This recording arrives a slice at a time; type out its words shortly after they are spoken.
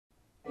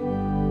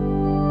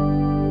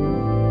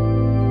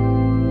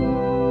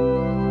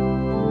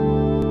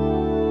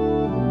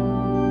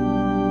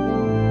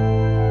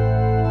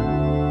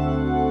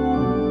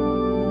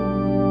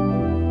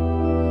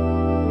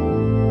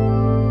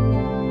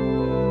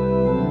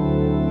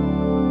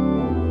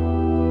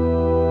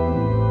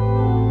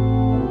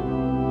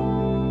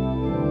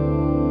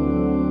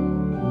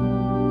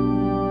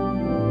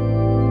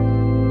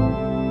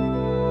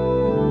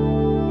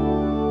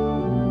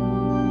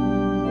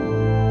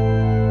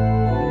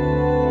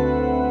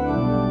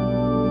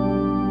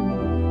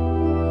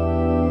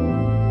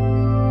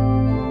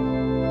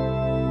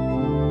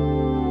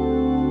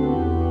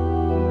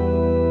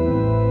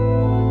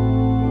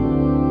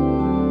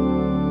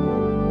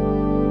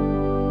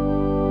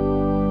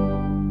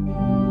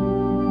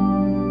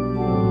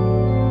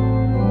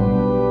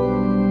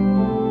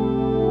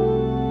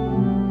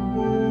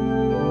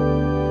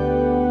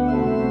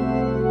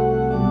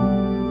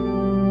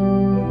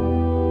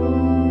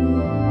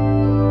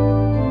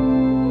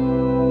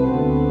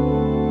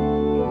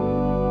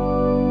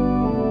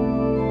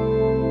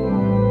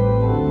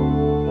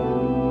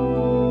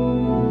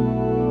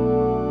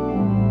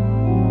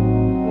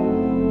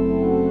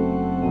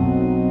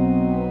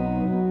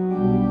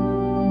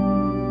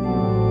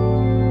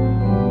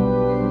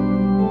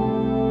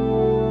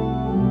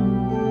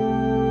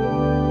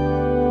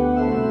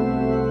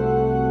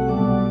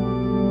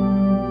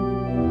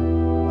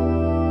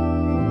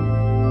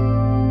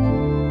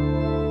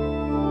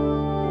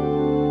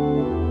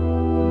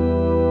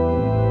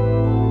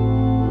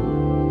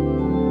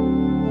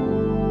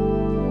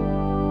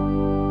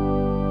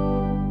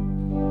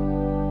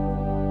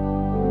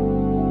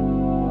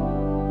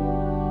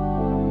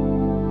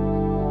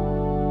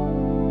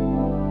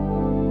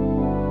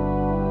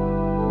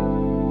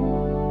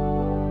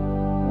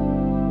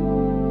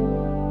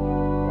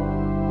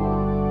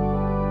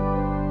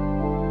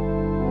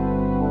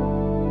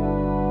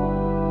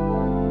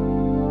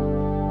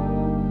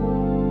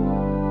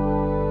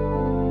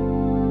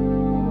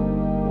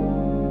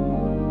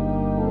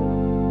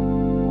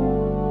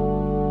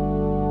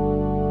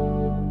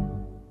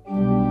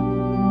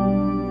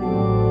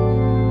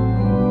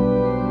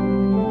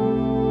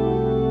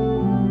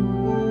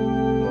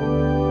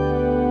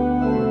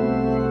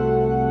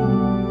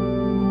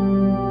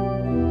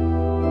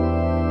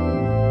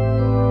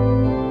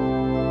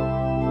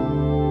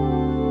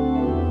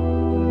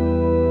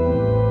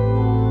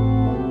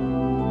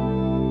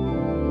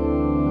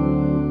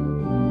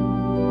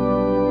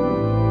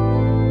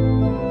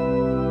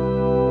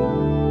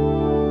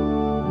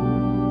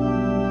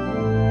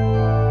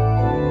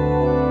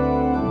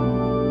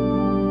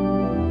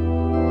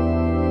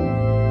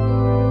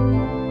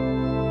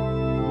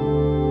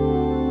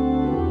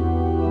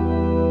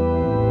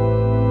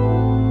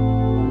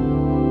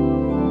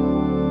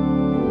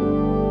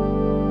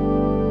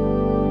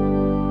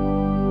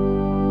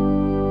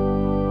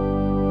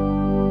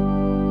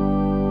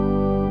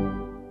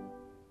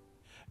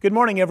Good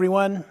morning,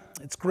 everyone.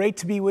 It's great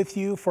to be with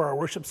you for our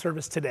worship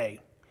service today.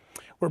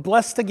 We're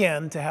blessed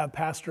again to have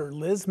Pastor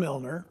Liz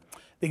Milner,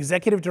 the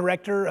Executive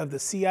Director of the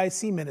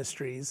CIC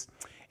Ministries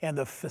and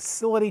the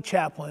Facility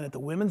Chaplain at the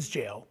Women's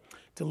Jail,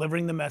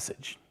 delivering the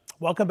message.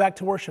 Welcome back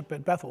to worship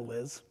at Bethel,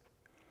 Liz.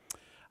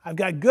 I've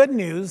got good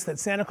news that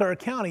Santa Clara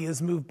County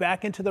has moved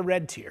back into the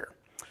red tier.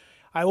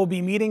 I will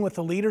be meeting with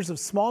the leaders of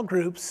small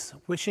groups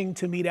wishing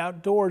to meet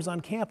outdoors on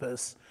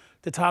campus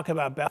to talk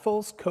about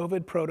Bethel's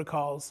COVID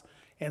protocols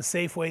and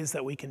safe ways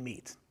that we can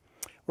meet.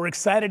 We're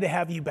excited to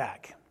have you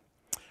back.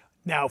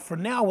 Now, for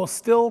now, we'll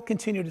still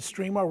continue to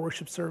stream our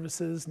worship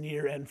services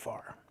near and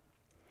far.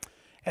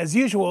 As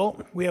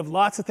usual, we have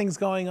lots of things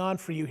going on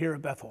for you here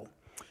at Bethel.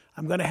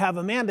 I'm going to have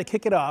Amanda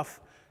kick it off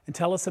and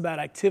tell us about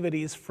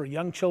activities for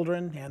young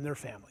children and their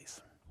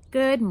families.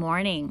 Good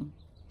morning.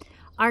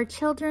 Our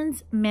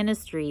children's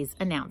ministries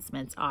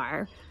announcements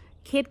are: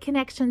 Kid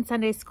Connection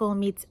Sunday School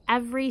meets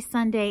every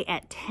Sunday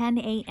at 10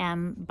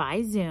 a.m.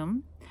 by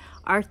Zoom.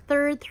 Our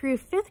 3rd through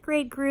 5th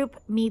grade group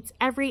meets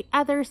every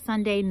other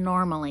Sunday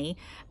normally,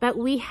 but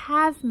we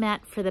have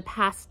met for the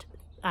past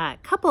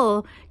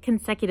couple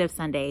consecutive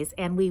Sundays,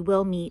 and we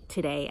will meet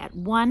today at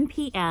 1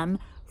 p.m.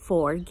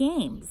 for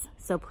games.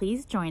 So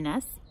please join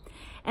us.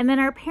 And then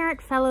our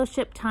parent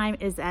fellowship time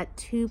is at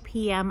 2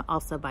 p.m.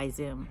 also by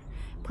Zoom.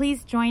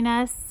 Please join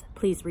us.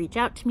 Please reach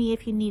out to me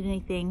if you need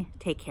anything.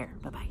 Take care.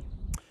 Bye-bye.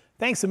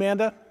 Thanks,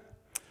 Amanda.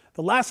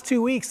 The last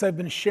 2 weeks, I've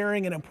been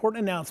sharing an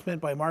important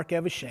announcement by Mark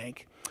Evashank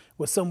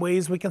with some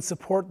ways we can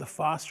support the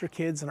foster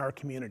kids in our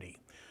community.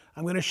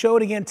 I'm going to show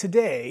it again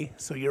today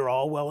so you're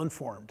all well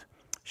informed.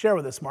 Share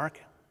with us,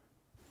 Mark.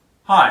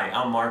 Hi,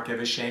 I'm Mark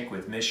Evashank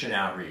with Mission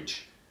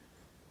Outreach.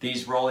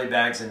 These rolly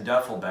bags and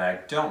duffel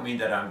bag don't mean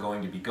that I'm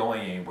going to be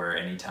going anywhere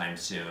anytime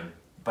soon,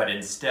 but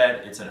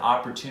instead it's an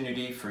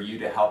opportunity for you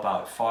to help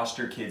out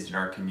foster kids in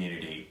our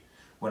community.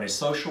 When a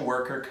social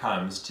worker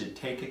comes to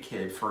take a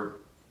kid for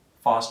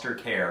foster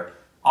care,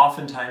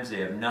 oftentimes they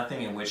have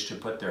nothing in which to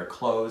put their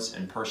clothes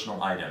and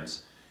personal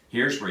items.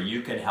 Here's where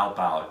you can help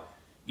out,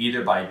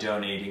 either by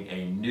donating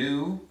a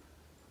new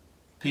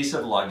piece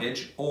of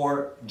luggage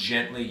or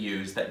gently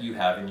used that you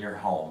have in your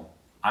home.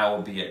 I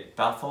will be at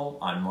Bethel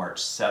on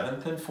March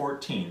 7th and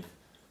 14th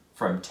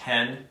from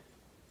 10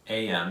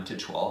 a.m. to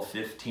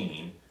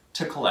 12:15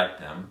 to collect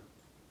them.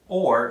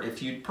 Or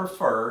if you'd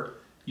prefer,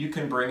 you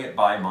can bring it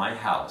by my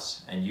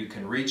house and you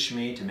can reach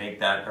me to make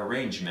that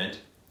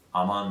arrangement.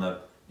 I'm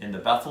in the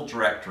Bethel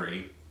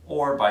directory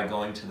or by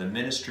going to the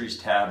Ministries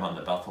tab on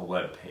the Bethel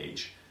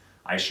webpage.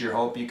 I sure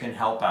hope you can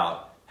help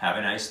out. Have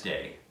a nice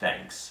day.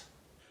 Thanks.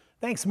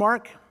 Thanks,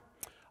 Mark.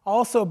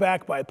 Also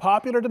back by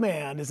popular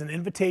demand is an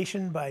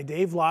invitation by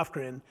Dave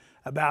Lofgren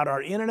about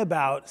our In and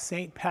About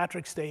St.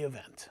 Patrick's Day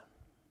event.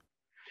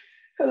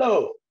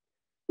 Hello.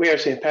 We have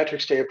St.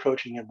 Patrick's Day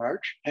approaching in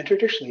March, and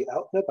traditionally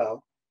Out and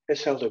About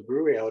has held a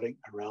brewery outing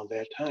around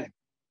that time.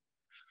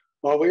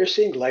 While we are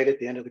seeing light at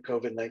the end of the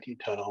COVID-19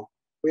 tunnel,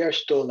 we are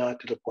still not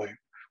to the point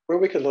where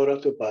we can load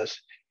up the bus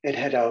and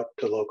head out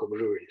to local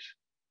breweries.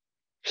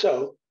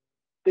 So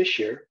this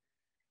year,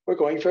 we're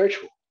going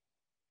virtual.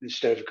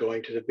 Instead of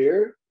going to the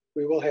beer,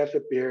 we will have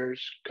the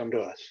beers come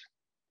to us.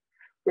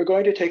 We're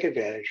going to take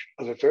advantage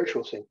of a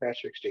virtual St.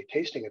 Patrick's Day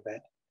tasting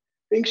event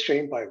being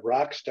streamed by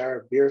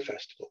Rockstar Beer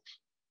Festivals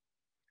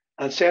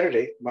on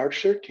Saturday,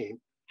 March 13th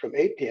from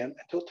 8 p.m.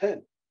 until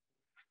 10.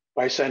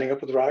 By signing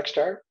up with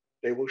Rockstar,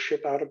 they will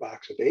ship out a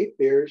box of 8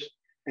 beers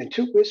and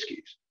 2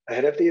 whiskeys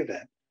ahead of the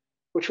event,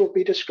 which will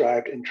be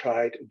described and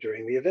tried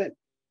during the event.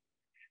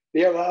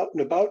 The Out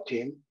and About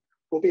team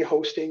will be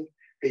hosting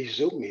a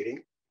Zoom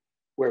meeting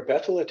where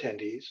Bethel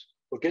attendees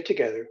will get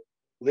together,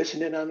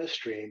 listen in on the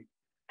stream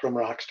from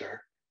Rockstar,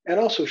 and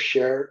also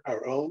share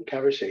our own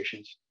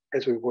conversations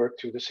as we work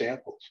through the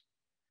samples.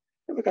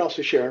 And we can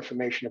also share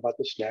information about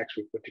the snacks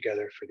we put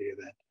together for the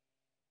event.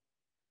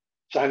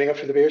 Signing up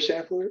for the beer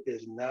sampler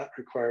is not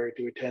required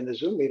to attend the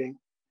Zoom meeting.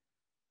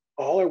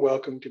 All are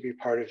welcome to be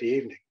part of the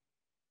evening.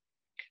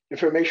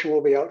 Information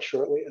will be out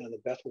shortly on the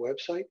Bethel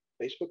website,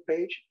 Facebook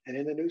page, and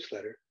in the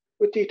newsletter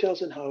with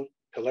details on how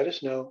to let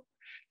us know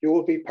you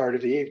will be part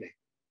of the evening.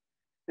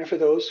 And for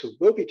those who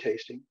will be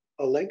tasting,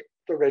 a link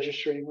for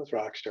registering with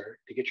Rockstar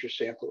to get your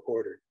sampler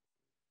ordered.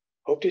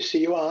 Hope to see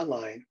you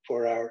online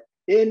for our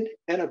In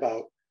and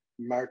About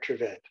March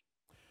event.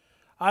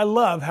 I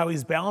love how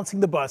he's balancing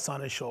the bus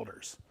on his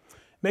shoulders.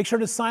 Make sure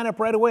to sign up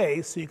right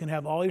away so you can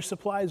have all your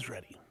supplies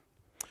ready.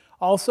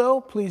 Also,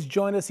 please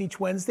join us each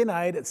Wednesday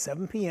night at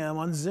 7 p.m.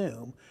 on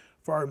Zoom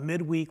for our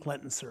midweek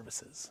Lenten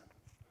services.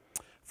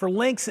 For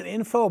links and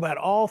info about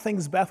all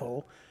things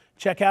Bethel,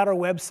 check out our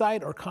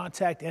website or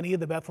contact any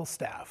of the Bethel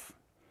staff.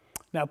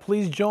 Now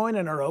please join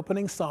in our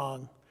opening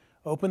song,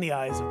 Open the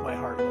Eyes of My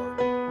Heart,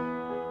 Lord.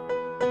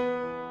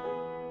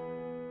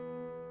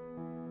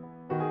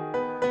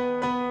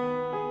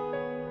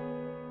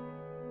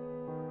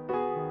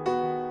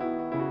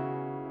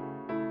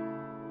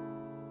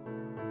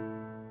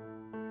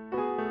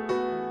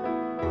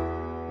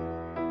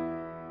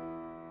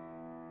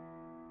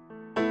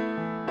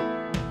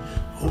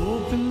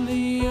 Open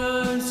the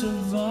eyes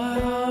of my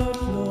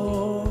heart,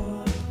 Lord.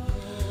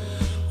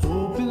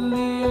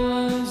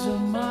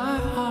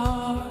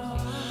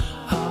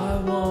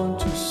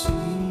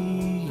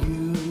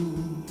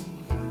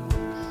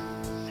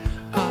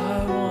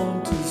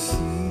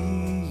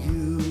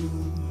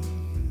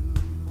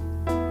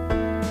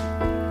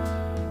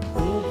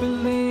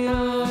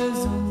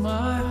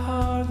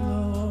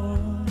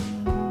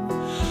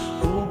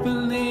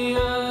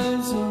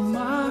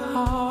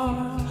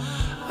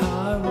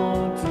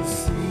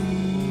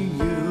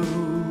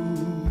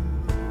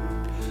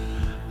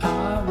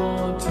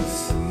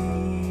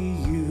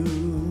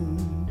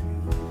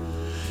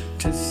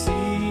 to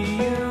see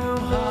you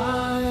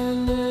high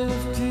and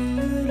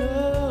lifted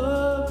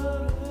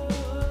up,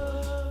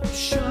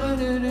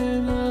 shining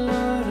in the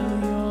light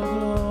of your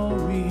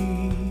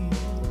glory.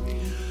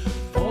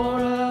 Pour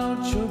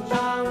out your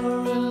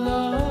power and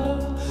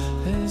love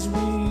as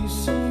we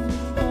sing,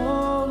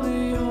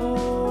 holy,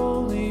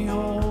 holy,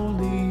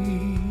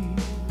 holy.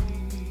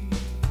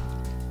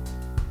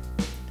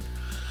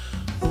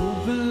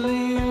 Open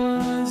the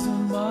eyes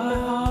of my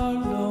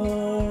heart,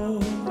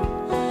 Lord.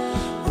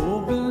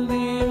 Open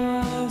the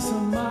eyes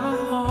of my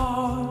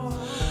heart.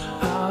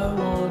 I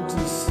want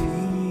to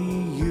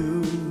see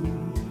you.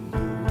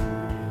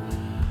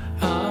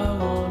 I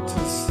want to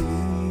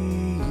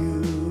see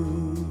you.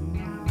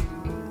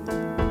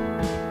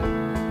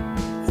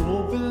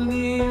 Open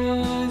the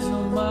eyes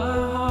of my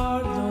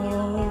heart,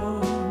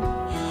 Lord.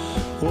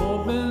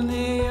 Open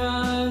the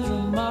eyes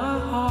of my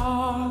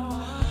heart.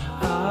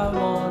 I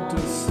want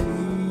to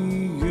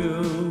see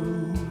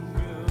you.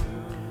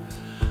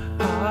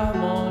 I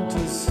want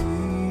to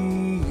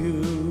see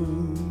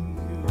you.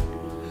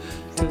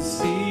 To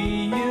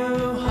see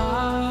you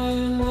high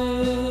and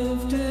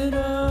lifted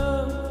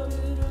up,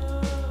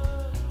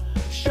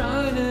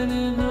 shining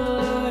in the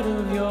light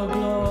of your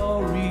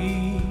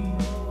glory.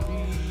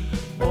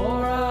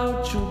 Pour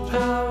out your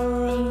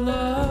power and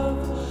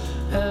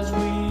love as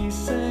we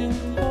sing,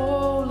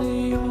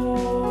 holy,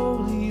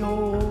 holy,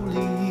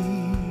 holy.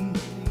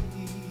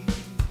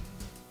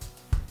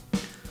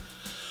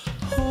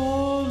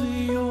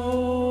 Holy,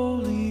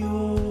 holy,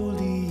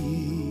 holy.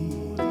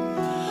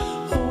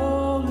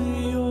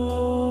 Holy,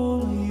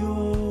 holy,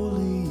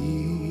 holy.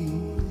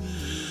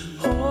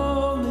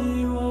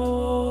 Holy,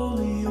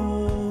 holy,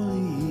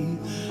 holy.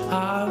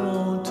 I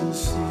want to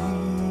see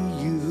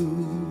you.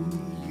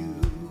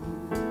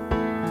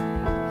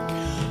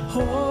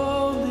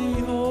 Holy,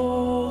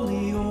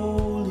 holy,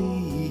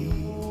 holy.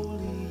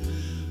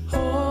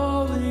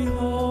 Holy,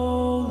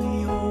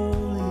 holy,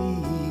 holy.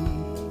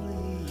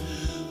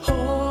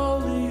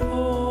 Holy,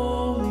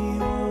 holy,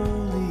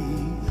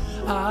 holy.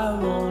 I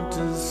want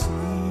to see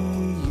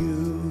you.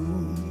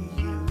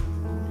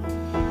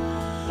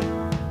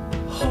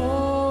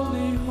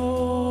 Holy,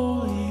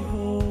 holy,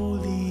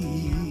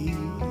 holy.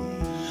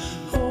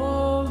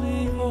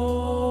 Holy,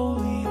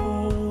 holy,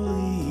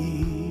 holy.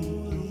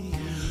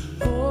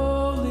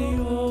 Holy,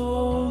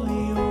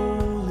 holy,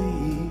 holy.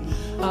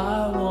 I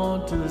want to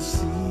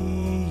see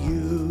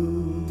you.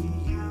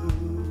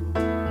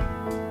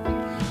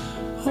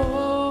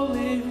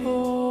 Holy,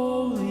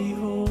 holy,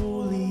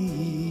 holy.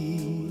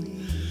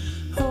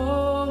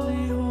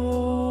 Holy,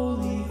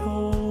 holy, holy.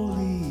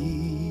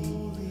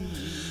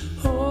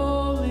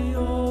 Holy,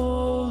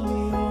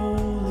 holy,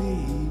 holy.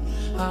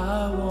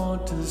 I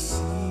want to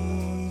see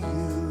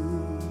you.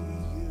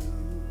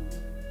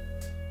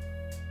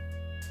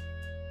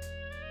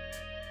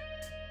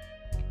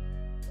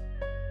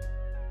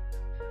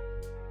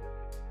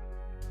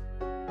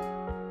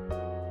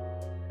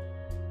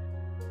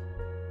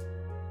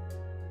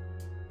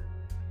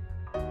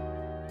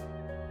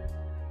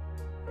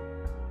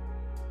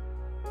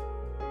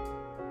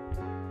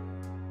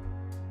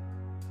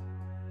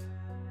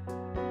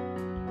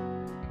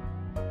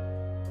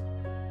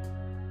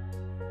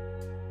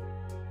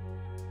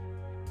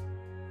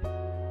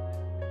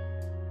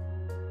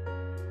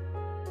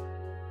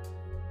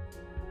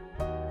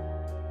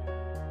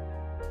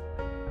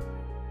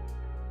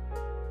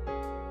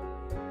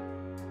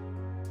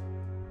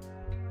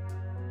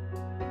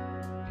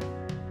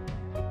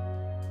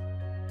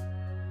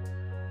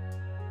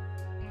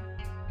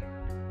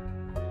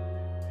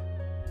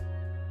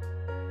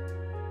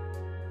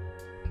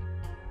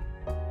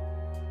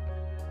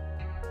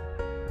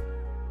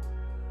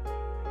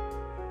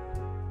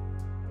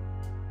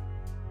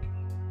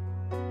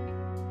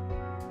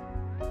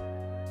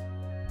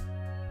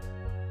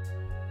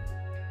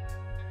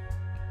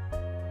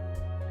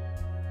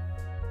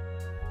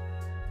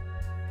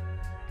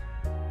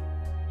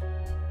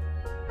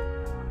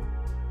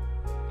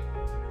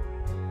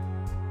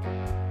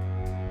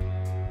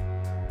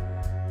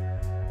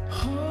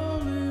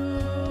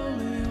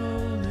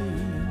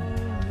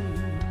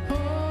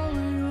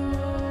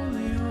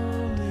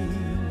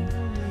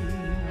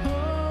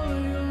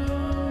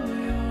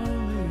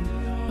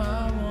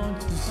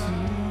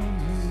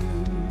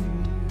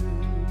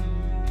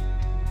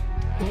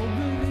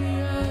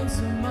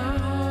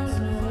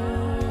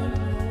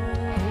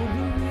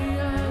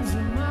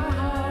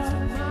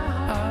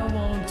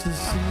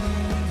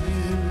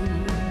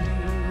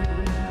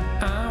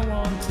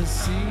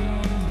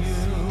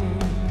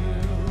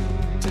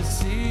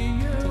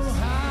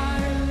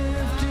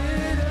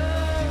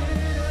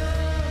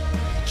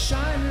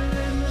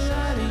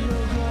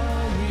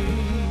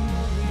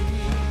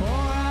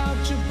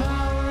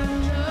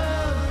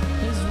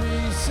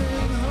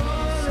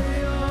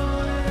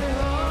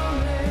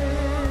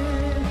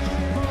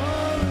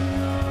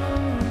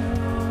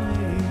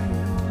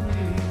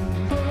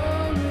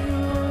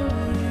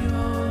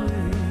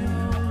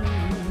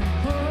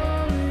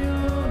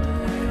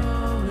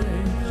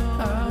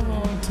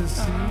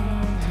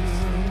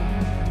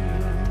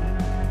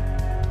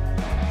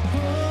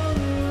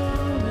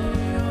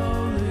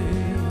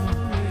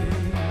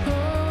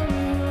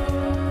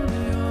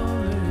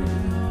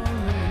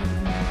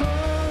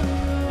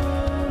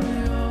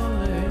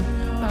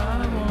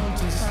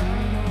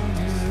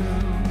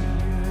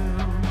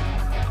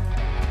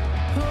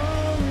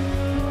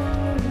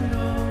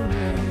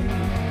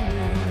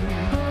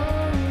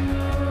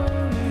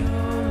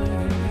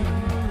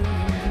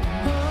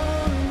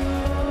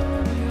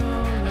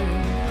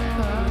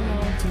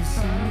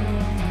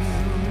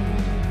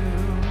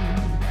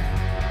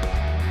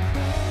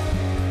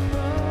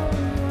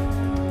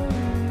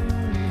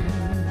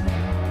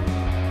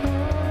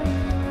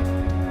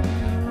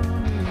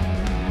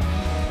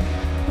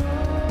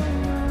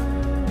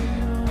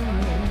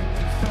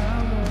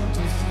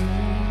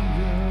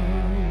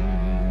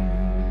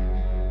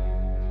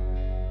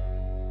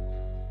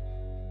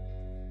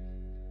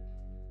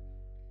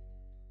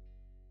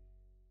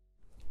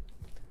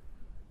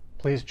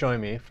 Please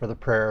join me for the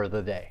prayer of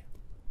the day.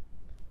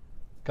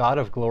 God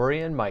of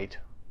glory and might,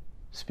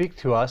 speak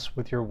to us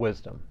with your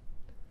wisdom,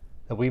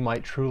 that we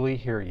might truly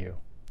hear you.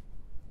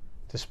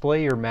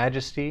 Display your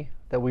majesty,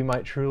 that we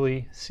might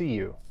truly see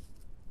you.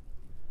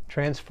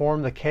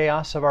 Transform the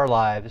chaos of our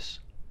lives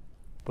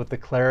with the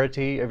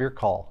clarity of your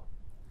call,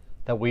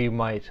 that we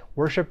might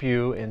worship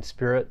you in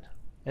spirit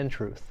and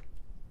truth.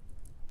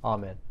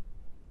 Amen.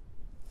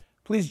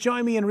 Please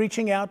join me in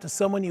reaching out to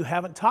someone you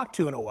haven't talked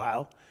to in a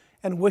while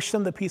and wish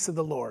them the peace of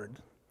the Lord.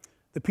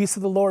 The peace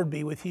of the Lord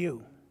be with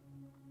you.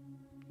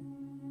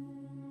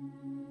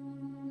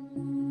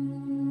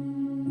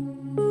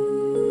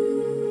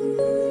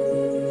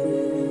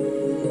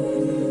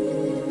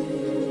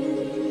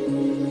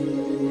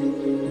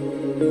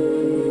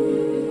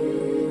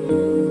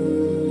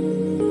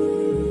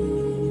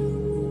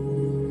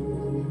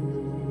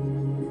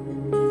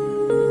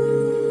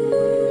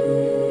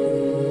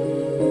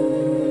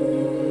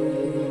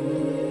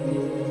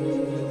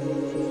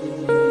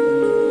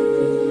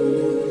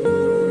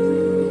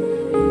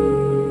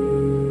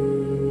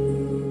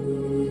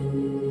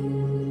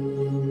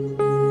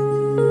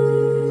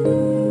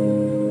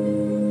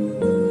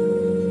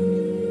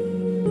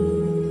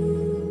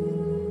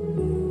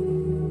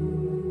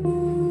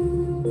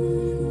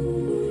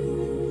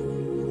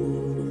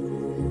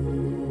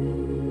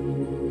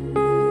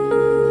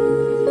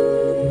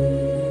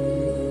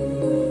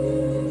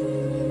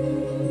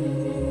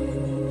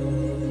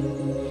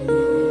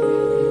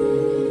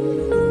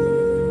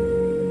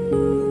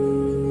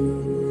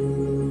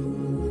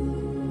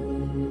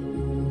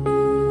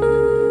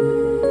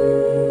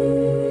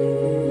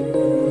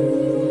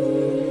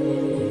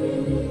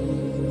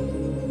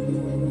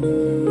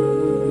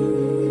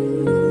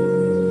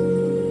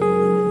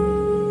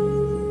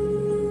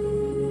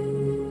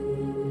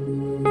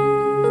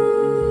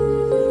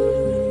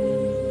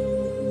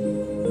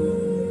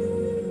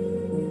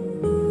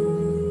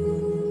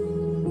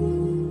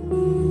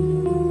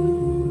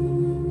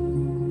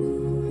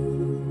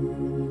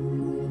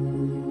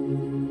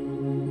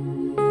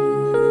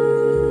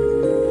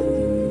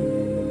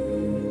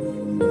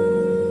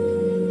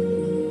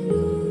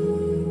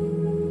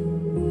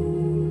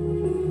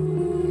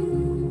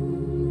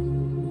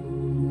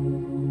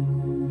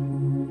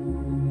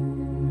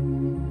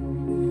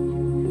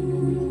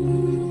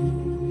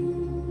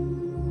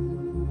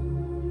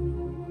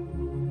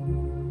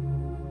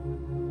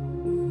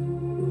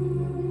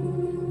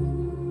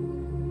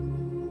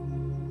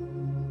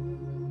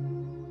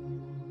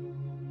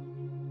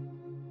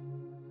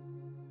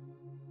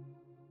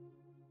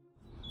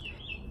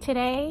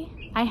 Today,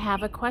 I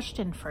have a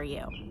question for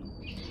you.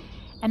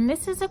 And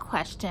this is a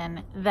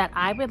question that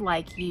I would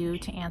like you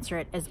to answer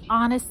it as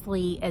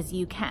honestly as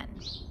you can.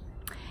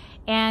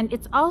 And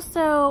it's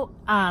also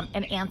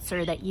an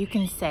answer that you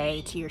can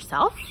say to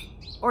yourself,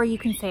 or you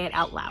can say it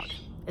out loud.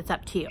 It's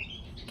up to you.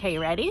 Okay,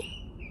 you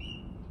ready?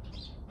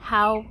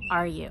 How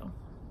are you?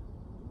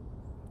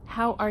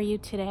 How are you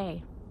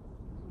today?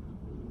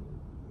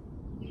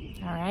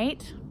 All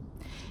right.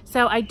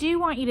 So I do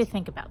want you to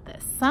think about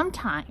this.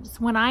 Sometimes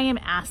when I am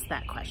asked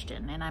that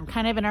question and I'm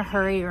kind of in a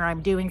hurry or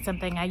I'm doing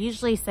something, I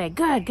usually say,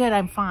 good,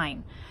 I'm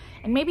fine.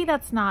 And maybe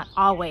that's not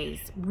always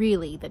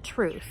really the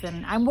truth.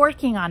 And I'm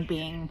working on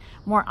being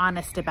more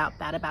honest about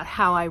that, about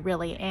how I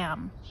really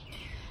am.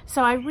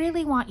 So I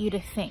really want you to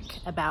think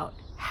about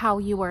how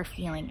you are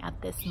feeling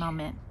at this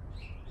moment.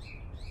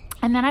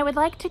 And then I would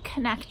like to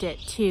connect it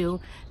to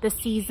the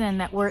season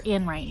that we're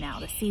in right now,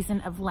 the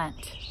season of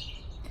Lent.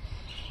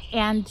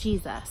 And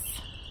Jesus,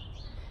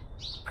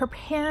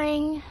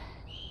 preparing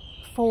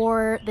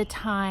for the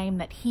time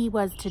that he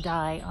was to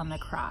die on the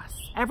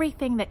cross,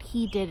 everything that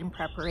he did in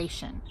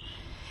preparation.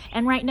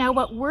 And right now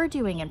what we're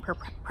doing in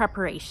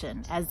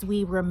preparation as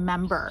we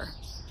remember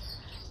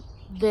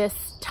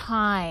this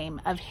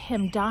time of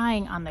him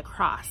dying on the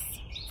cross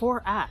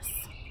for us.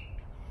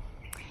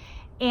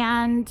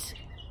 And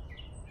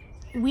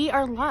we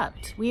are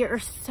loved. We are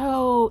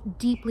so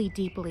deeply,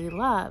 deeply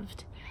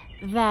loved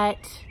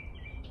that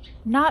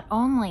not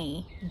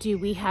only do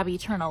we have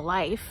eternal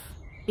life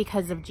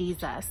because of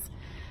Jesus,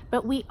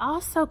 but we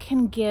also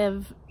can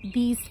give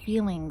these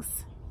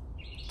feelings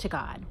to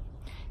God.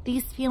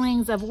 These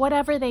feelings of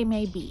whatever they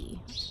may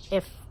be.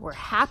 If we're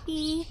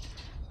happy,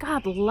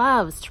 God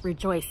loves to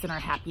rejoice in our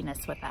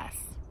happiness with us.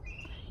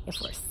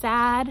 If we're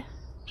sad,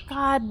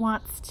 God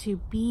wants to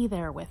be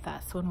there with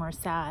us when we're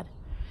sad.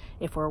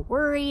 If we're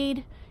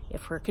worried,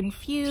 if we're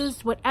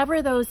confused,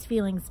 whatever those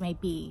feelings may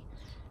be,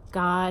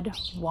 God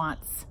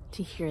wants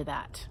to hear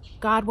that.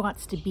 God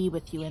wants to be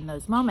with you in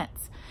those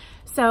moments.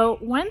 So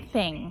one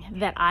thing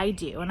that I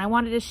do, and I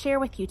wanted to share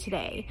with you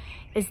today,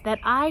 is that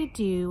I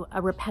do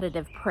a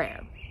repetitive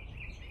prayer.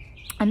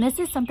 And this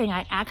is something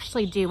I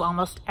actually do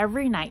almost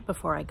every night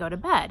before I go to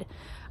bed.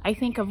 I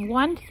think of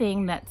one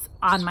thing that's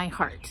on my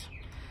heart.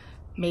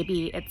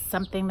 Maybe it's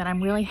something that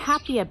I'm really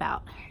happy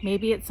about.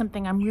 Maybe it's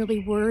something I'm really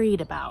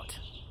worried about.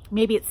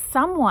 Maybe it's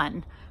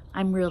someone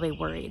I'm really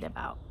worried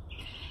about.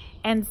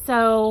 And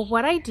so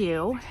what I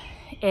do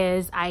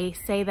is I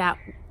say that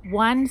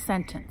one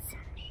sentence.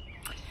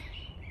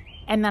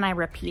 And then I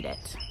repeat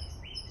it.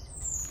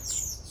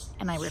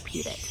 And I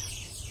repeat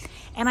it.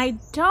 And I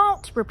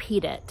don't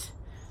repeat it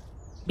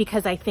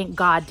because I think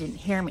God didn't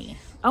hear me.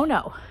 Oh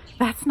no,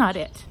 that's not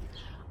it.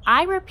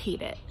 I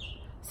repeat it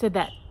so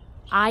that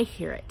I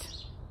hear it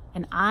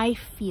and I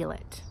feel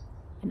it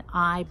and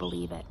I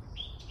believe it.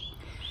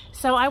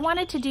 So I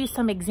wanted to do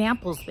some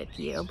examples with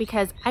you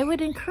because I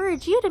would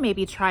encourage you to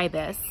maybe try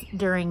this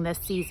during this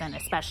season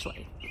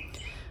especially.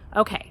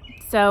 Okay,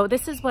 so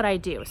this is what I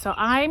do. So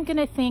I'm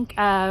gonna think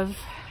of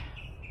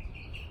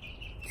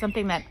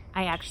something that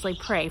I actually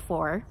pray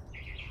for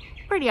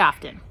pretty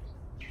often.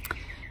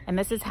 And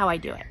this is how I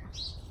do it.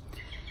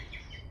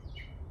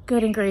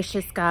 Good and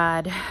gracious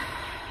God,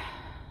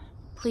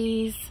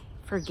 please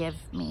forgive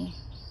me.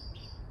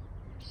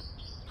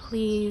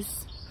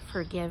 Please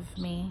forgive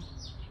me.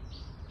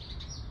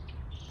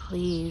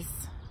 Please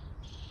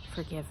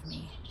forgive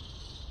me.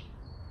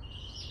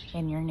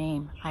 In your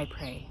name I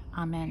pray.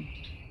 Amen.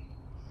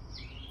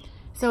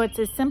 So it's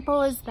as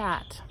simple as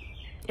that.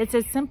 It's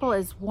as simple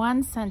as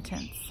one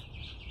sentence.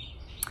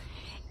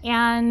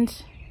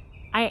 And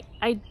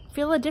I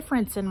feel a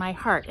difference in my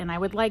heart, and I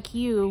would like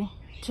you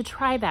to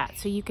try that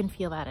so you can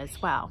feel that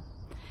as well.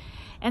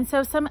 And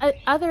so some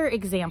other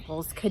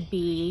examples could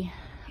be,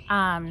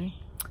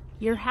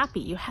 you're happy,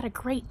 you had a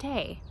great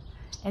day.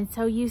 And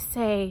so you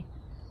say,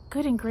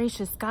 good and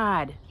gracious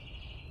God,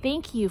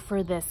 thank you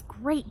for this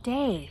great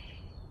day.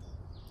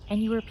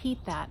 And you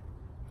repeat that.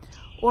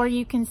 Or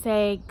you can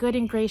say, good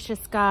and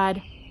gracious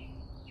God,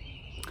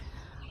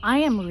 I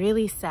am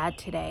really sad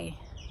today.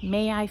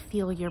 May I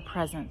feel your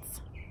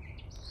presence.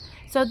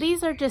 So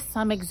these are just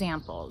some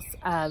examples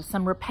of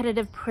some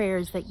repetitive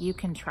prayers that you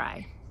can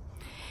try.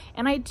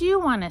 And I do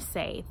want to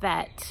say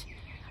that,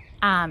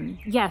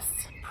 yes,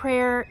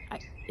 prayer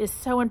is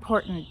so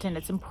important, and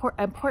it's an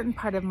important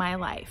part of my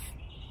life.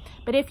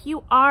 But if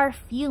you are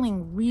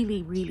feeling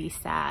really, really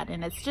sad,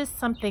 and it's just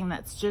something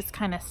that's just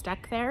kind of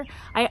stuck there,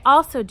 I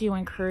also do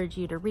encourage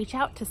you to reach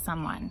out to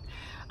someone.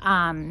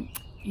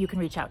 You can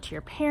reach out to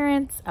your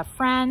parents, a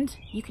friend.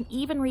 You can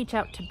even reach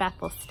out to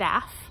Bethel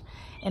staff,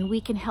 and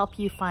we can help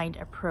you find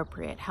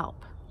appropriate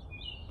help.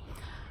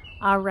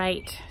 All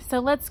right, so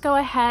let's go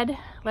ahead.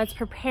 Let's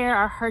prepare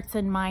our hearts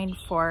and mind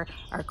for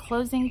our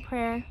closing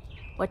prayer.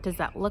 What does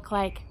that look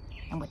like,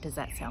 and what does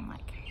that sound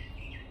like?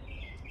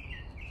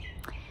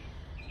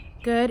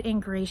 Good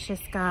and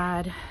gracious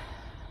God,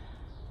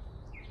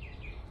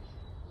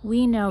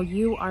 we know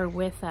you are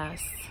with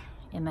us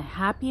in the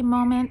happy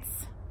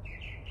moments,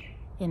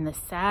 in the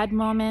sad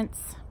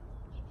moments,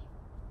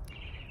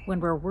 when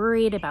we're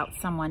worried about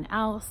someone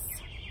else.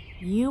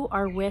 You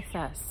are with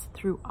us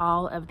through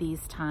all of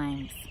these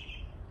times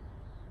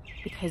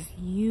because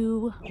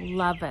you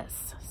love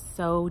us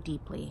so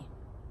deeply.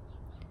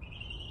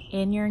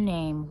 In your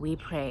name we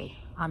pray.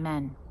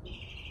 Amen.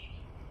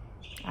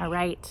 All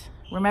right.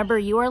 Remember,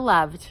 you are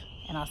loved,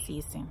 and I'll see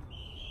you soon.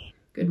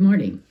 Good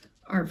morning.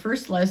 Our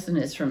first lesson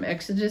is from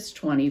Exodus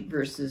 20,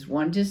 verses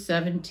 1 to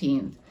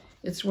 17.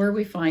 It's where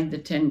we find the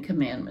 10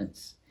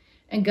 Commandments.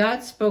 And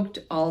God spoke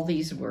to all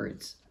these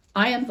words.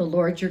 I am the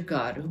Lord your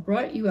God, who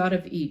brought you out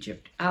of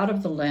Egypt, out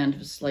of the land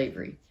of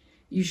slavery.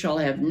 You shall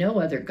have no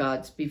other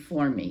gods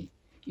before me.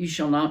 You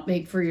shall not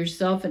make for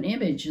yourself an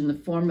image in the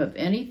form of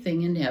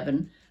anything in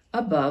heaven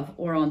above,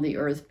 or on the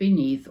earth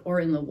beneath, or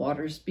in the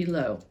waters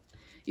below.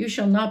 You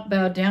shall not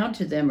bow down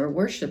to them or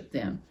worship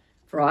them.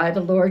 For I, the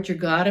Lord your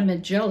God, am a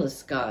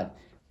jealous God,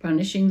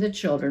 punishing the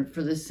children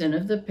for the sin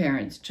of the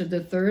parents to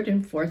the 3rd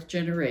and 4th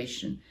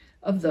generation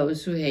of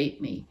those who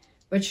hate me,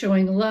 but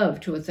showing love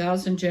to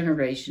 1,000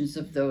 generations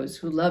of those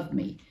who love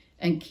me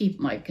and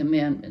keep my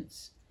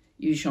commandments.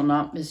 You shall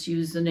not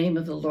misuse the name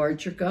of the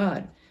Lord your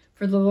God,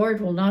 for the Lord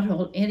will not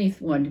hold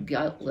anyone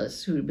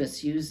guiltless who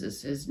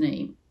misuses his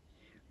name.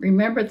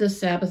 Remember the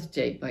Sabbath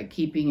day by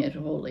keeping it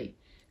holy.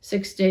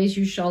 6 days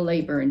you shall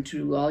labor and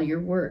do all your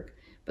work,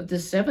 but the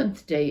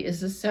 7th day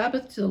is a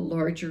Sabbath to the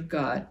Lord your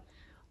God.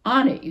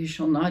 On it you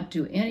shall not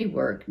do any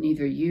work,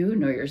 neither you,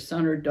 nor your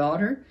son or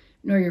daughter,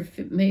 nor your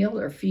male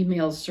or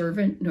female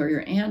servant, nor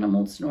your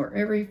animals, nor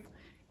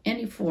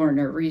any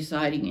foreigner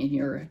residing in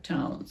your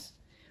towns.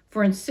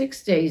 For in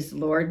 6 days the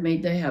Lord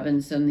made the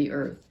heavens and the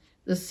earth,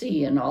 the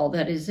sea, and all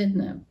that is in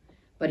them.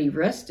 But he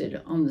rested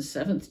on the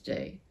 7th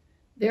day.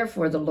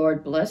 Therefore the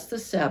Lord blessed the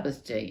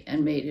Sabbath day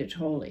and made it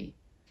holy.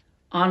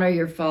 Honor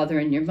your father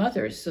and your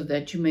mother, so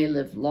that you may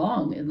live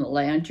long in the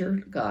land your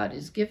God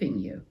is giving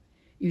you.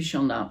 You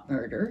shall not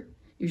murder.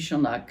 You shall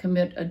not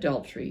commit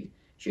adultery.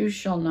 You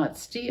shall not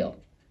steal.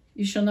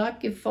 You shall not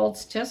give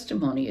false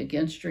testimony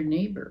against your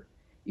neighbor.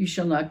 You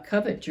shall not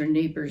covet your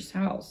neighbor's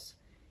house.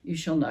 You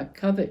shall not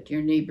covet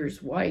your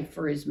neighbor's wife,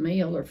 or his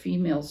male or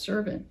female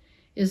servant,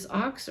 his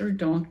ox or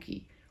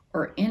donkey,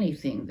 or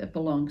anything that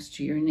belongs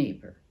to your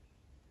neighbor.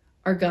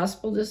 Our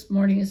gospel this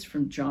morning is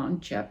from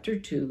John chapter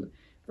 2,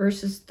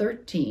 verses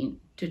 13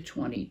 to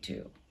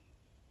 22.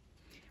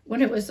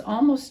 When it was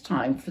almost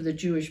time for the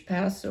Jewish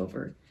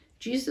Passover,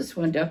 Jesus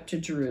went up to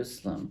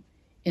Jerusalem.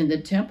 In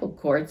the temple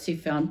courts, he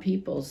found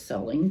people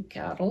selling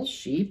cattle,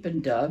 sheep,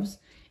 and doves,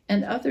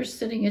 and others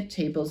sitting at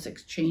tables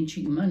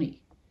exchanging money.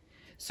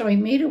 So he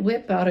made a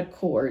whip out of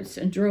cords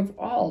and drove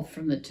all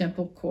from the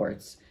temple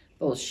courts,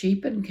 both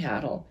sheep and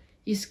cattle.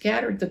 He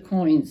scattered the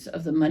coins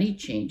of the money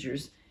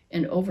changers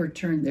and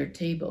overturned their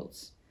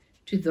tables.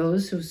 To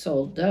those who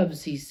sold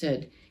doves, he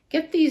said,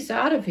 "Get these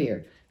out of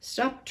here.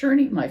 Stop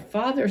turning my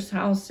Father's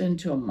house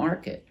into a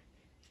market."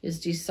 His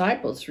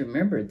disciples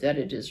remembered that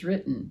it is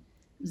written,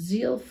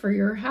 "Zeal for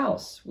your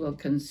house will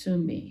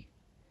consume me."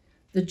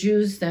 The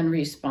Jews then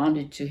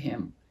responded to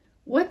him,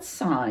 "What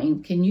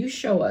sign can you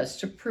show us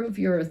to prove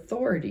your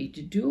authority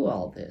to do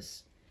all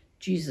this?"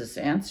 Jesus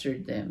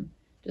answered them,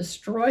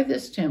 "Destroy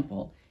this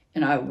temple,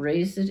 and I will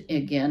raise it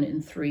again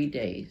in 3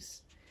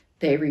 days."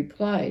 They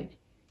replied,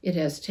 "It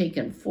has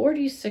taken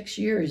 46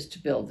 years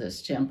to build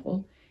this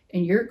temple,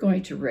 and you're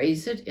going to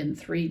raise it in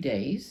 3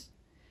 days?"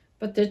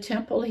 But the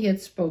temple he had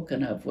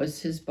spoken of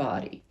was his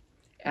body.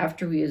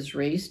 After he was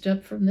raised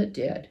up from the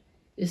dead,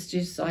 his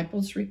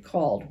disciples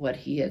recalled what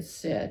he had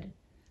said.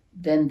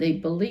 Then they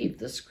believed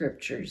the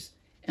scriptures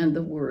and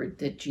the word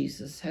that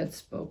Jesus had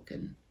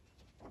spoken.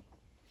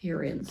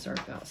 Here ends our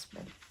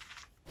gospel.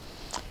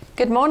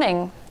 Good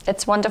morning.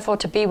 It's wonderful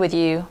to be with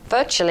you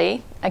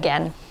virtually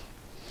again.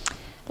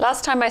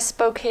 Last time I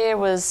spoke here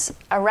was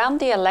around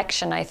the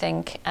election, I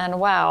think, and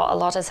wow, a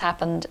lot has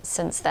happened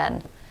since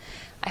then.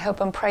 I hope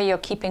and pray you're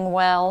keeping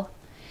well,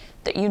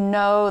 that you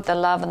know the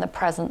love and the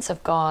presence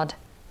of God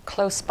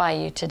close by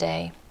you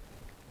today.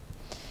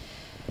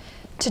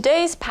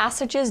 Today's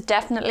passages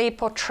definitely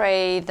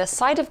portray the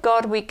side of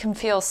God we can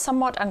feel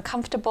somewhat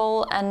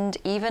uncomfortable and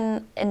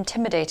even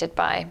intimidated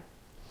by.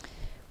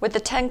 With the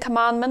 10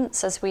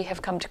 Commandments, as we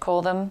have come to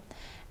call them,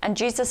 and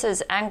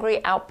Jesus'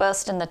 angry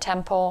outburst in the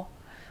temple,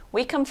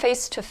 we come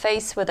face to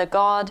face with a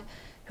God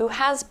who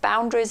has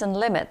boundaries and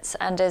limits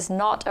and is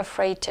not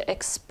afraid to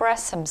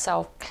express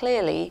himself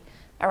clearly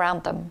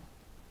around them.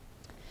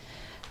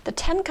 The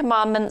 10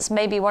 Commandments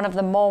may be one of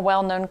the more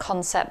well-known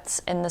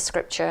concepts in the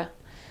scripture.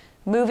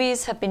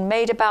 Movies have been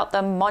made about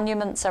them,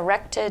 monuments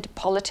erected,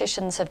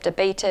 politicians have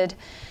debated,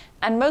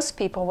 and most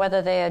people,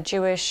 whether they are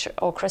Jewish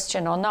or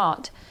Christian or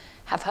not,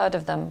 have heard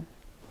of them.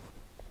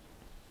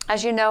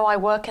 As you know, I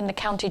work in the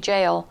county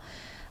jail,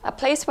 a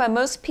place where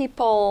most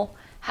people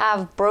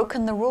have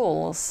broken the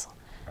rules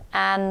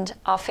and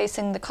are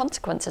facing the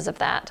consequences of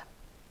that.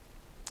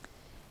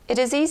 It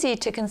is easy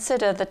to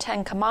consider the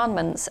 10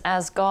 Commandments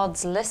as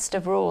God's list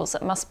of rules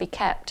that must be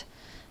kept,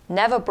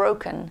 never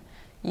broken,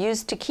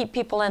 used to keep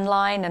people in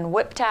line and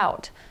whipped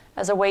out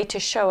as a way to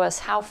show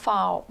us how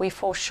far we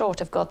fall short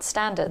of God's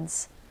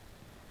standards.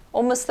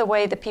 Almost the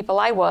way the people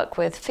I work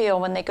with feel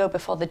when they go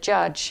before the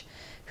judge,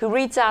 who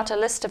reads out a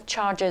list of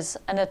charges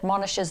and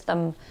admonishes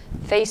them,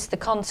 face the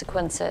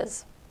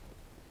consequences.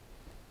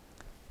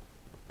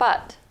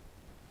 But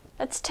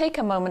let's take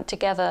a moment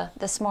together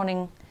this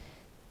morning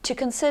to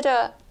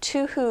consider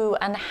to who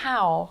and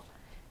how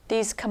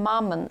these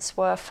commandments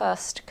were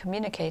first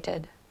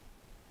communicated.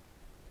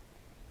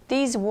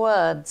 These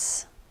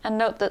words, and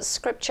note that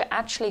Scripture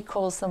actually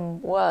calls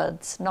them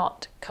words,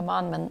 not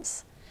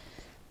commandments.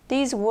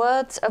 These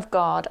words of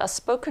God are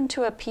spoken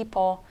to a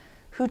people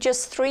who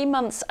just 3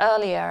 months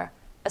earlier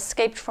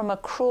escaped from a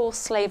cruel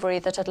slavery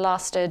that had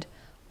lasted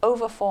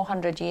over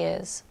 400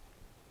 years.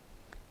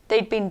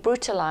 They'd been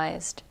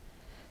brutalized,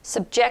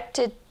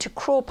 subjected to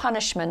cruel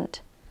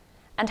punishment,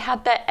 and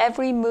had their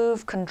every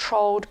move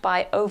controlled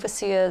by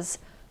overseers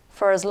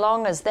for as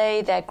long as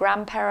they, their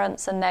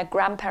grandparents, and their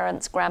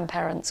grandparents'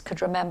 grandparents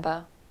could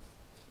remember.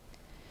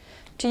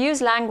 To use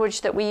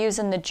language that we use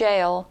in the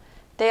jail,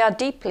 they are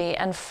deeply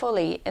and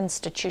fully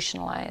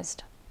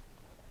institutionalized.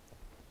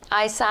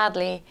 I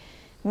sadly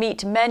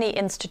meet many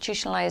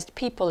institutionalized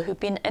people who've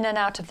been in and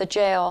out of the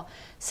jail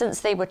since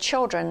they were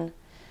children,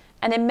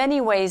 and in many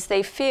ways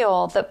they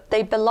feel that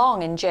they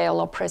belong in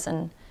jail or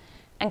prison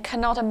and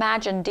cannot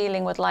imagine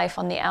dealing with life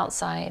on the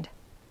outside.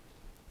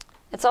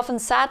 It's often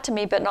sad to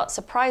me, but not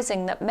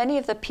surprising, that many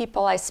of the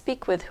people I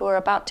speak with who are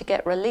about to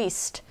get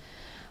released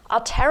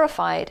are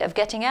terrified of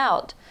getting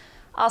out,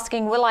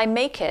 asking, will I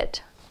make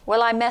it?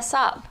 Will I mess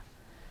up?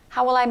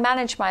 How will I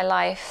manage my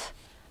life?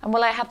 And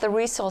will I have the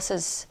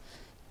resources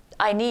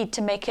I need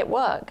to make it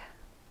work?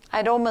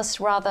 I'd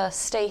almost rather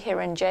stay here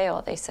in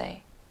jail, they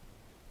say.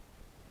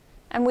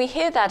 And we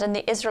hear that in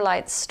the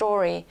Israelites'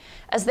 story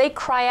as they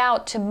cry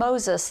out to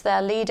Moses,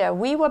 their leader,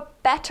 we were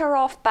better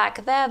off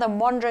back there than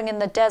wandering in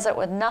the desert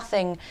with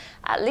nothing.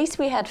 At least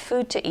we had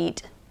food to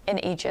eat in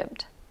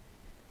Egypt.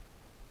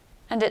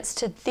 And it's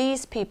to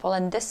these people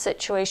in this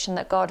situation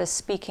that God is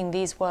speaking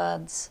these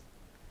words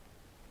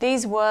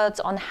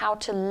on how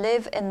to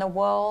live in the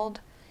world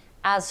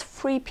as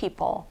free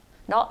people,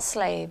 not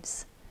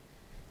slaves,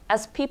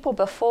 as people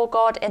before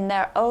God in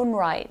their own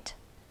right,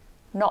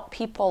 not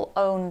people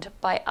owned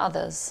by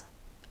others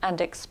and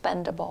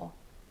expendable.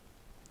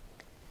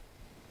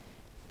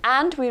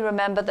 And we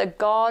remember that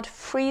God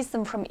frees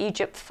them from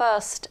Egypt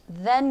first,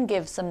 then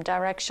gives them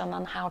direction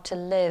on how to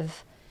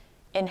live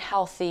in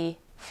healthy,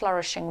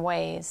 flourishing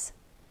ways.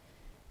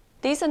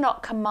 These are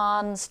not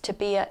commands to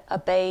be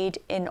obeyed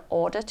in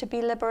order to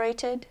be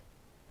liberated.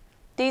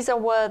 These are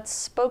words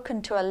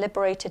spoken to a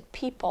liberated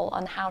people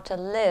on how to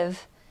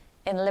live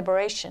in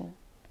liberation.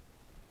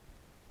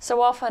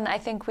 So often I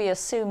think we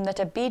assume that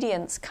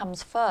obedience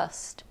comes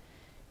first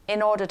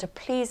in order to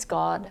please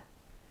God,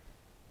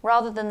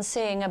 rather than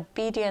seeing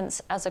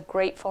obedience as a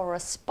grateful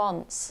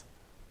response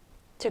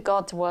to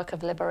God's work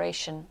of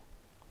liberation.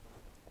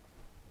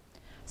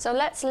 So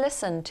let's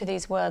listen to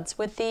these words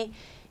with the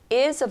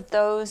ears of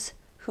those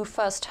who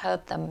first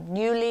heard them,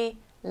 newly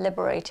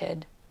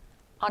liberated,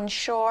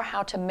 unsure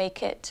how to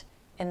make it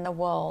in the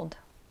world.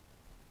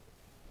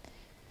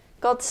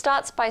 God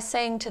starts by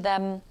saying to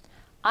them,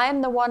 I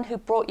am the one who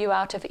brought you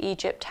out of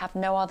Egypt, have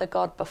no other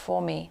God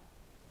before me.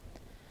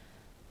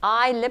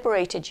 I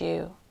liberated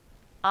you.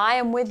 I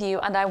am with you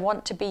and I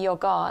want to be your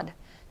God.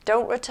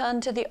 Don't return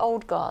to the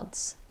old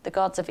gods, the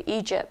gods of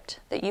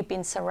Egypt that you've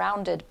been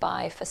surrounded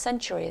by for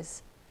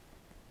centuries.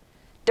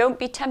 Don't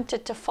be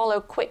tempted to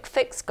follow quick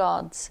fix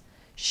gods,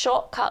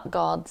 shortcut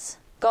gods,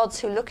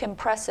 gods who look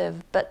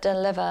impressive but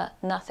deliver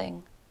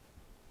nothing.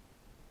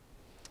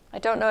 I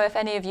don't know if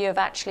any of you have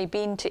actually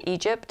been to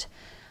Egypt.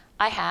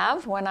 I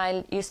have, when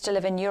I used to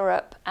live in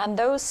Europe, and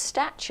those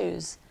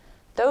statues,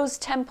 those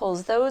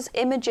temples, those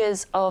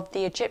images of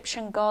the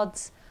Egyptian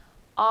gods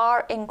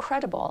are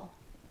incredible.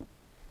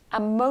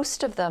 And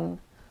most of them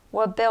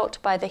were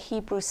built by the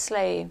Hebrew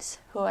slaves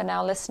who are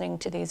now listening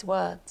to these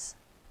words.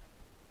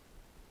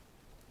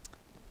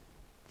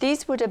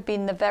 These would have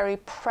been the very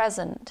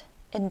present,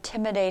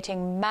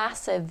 intimidating,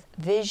 massive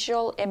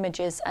visual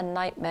images and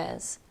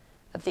nightmares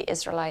of the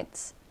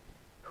Israelites,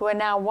 who are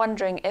now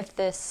wondering if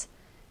this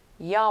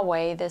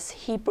Yahweh, this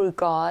Hebrew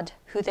God,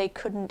 who they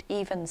couldn't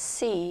even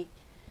see,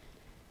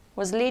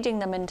 was leading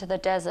them into the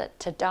desert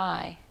to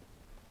die.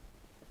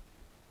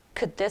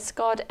 Could this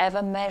God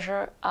ever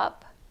measure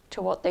up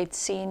to what they'd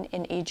seen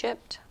in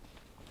Egypt?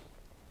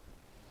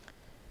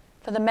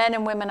 For the men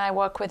and women I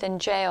work with in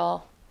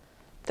jail,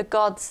 the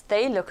gods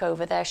they look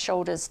over their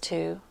shoulders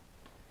to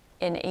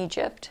in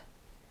Egypt,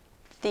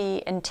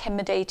 the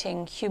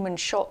intimidating human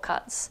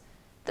shortcuts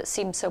that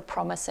seem so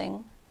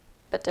promising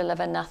but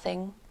deliver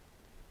nothing,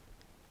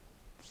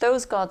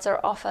 those gods are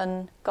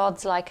often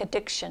gods like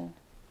addiction,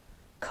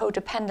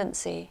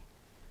 codependency,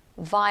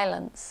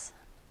 violence.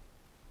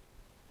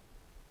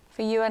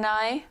 For you and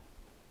I,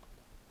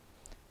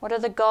 what are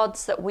the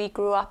gods that we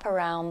grew up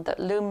around that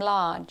loom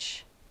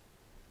large?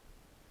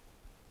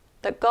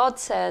 That God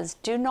says,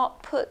 do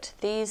not put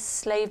these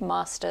slave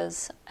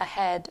masters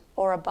ahead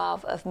or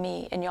above of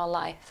me in your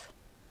life.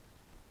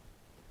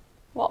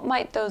 What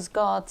might those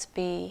gods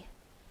be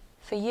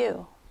for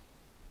you?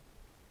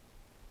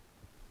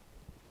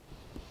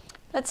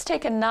 Let's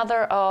take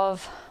another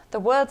of the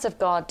words of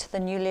God to the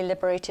newly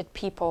liberated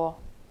people.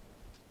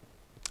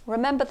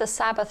 Remember the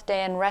Sabbath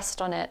day and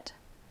rest on it.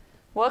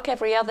 Work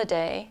every other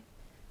day,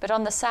 but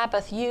on the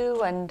Sabbath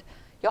you and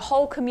your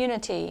whole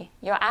community,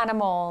 your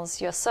animals,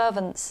 your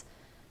servants,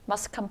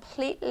 must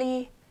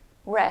completely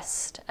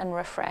rest and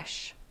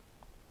refresh.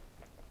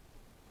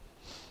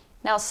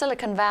 Now,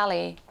 Silicon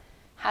Valley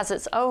has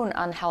its own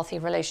unhealthy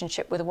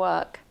relationship with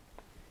work.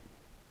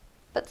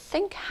 But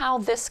think how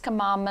this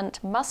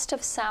commandment must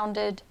have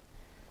sounded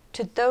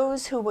to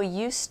those who were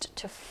used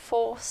to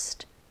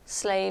forced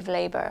slave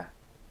labor,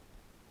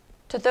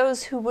 to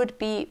those who would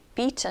be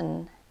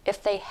beaten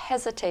if they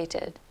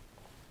hesitated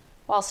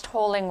whilst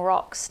hauling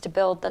rocks to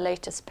build the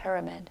latest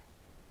pyramid.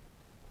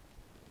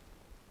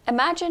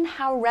 Imagine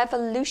how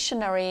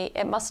revolutionary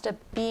it must have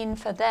been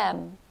for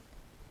them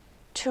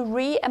to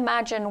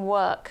reimagine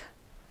work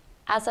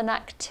as an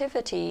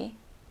activity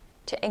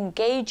to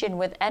engage in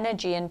with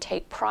energy and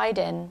take pride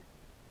in,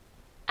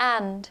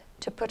 and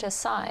to put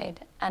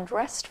aside and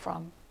rest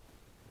from.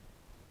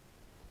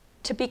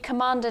 To be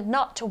commanded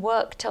not to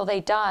work till they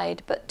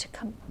died, but to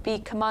be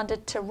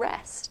commanded to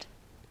rest.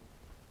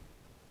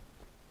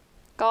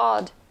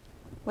 God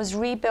was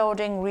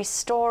rebuilding,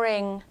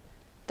 restoring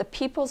the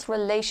people's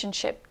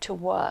relationship to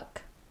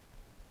work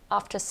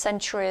after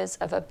centuries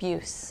of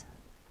abuse.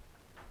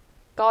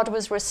 God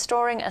was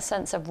restoring a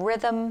sense of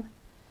rhythm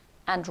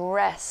and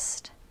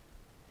rest,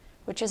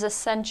 which is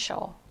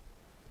essential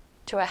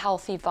to a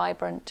healthy,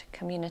 vibrant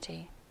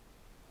community.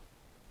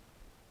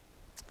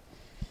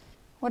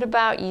 What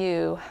about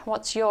you?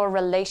 What's your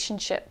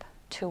relationship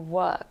to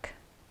work?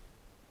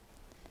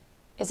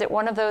 Is it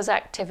one of those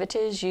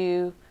activities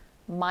you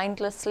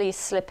mindlessly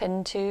slip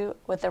into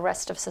with the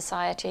rest of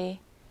society,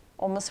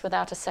 almost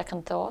without a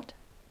second thought?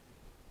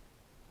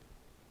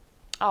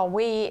 Are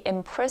we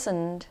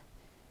imprisoned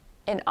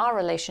in our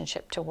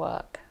relationship to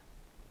work?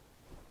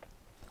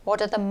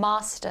 What are the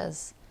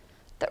masters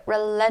that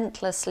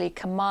relentlessly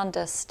command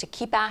us to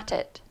keep at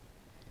it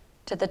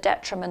to the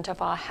detriment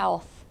of our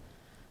health,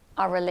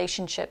 our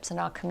relationships, and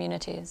our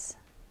communities?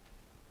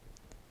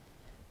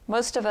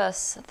 Most of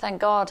us, thank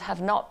God,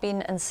 have not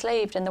been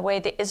enslaved in the way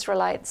the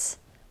Israelites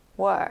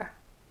were,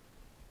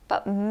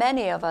 but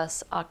many of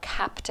us are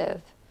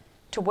captive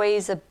to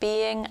ways of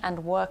being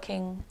and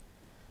working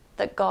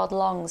that God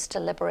longs to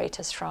liberate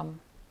us from.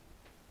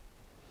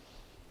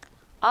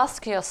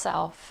 Ask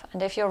yourself,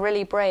 and if you're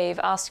really brave,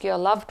 ask your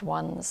loved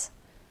ones,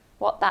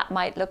 what that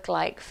might look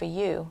like for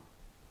you.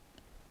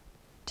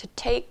 To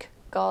take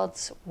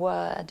God's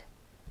word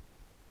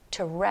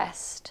to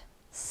rest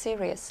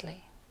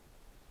seriously.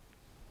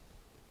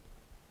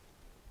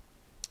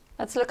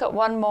 Let's look at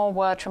one more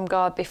word from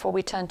God before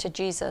we turn to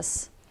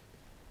Jesus.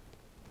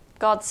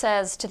 God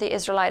says to the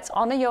Israelites,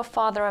 "Honor your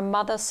father and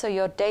mother so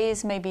your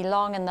days may be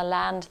long in the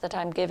land that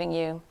I'm giving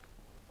you."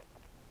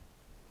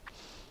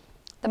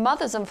 The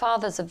mothers and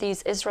fathers of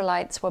these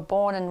Israelites were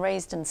born and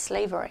raised in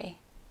slavery.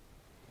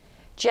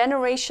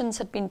 Generations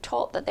had been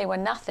taught that they were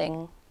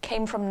nothing,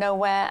 came from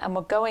nowhere, and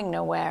were going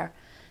nowhere.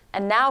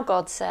 And now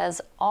God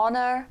says,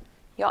 honor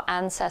your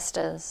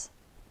ancestors.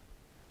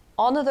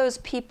 Honor those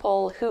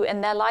people who in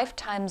their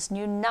lifetimes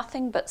knew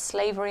nothing but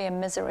slavery and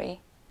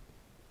misery.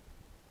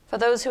 For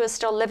those who are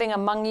still living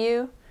among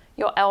you,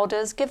 your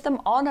elders, give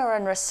them honor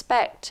and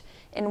respect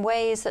in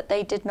ways that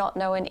they did not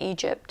know in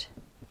Egypt.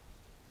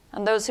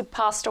 And those who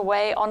passed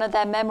away, honor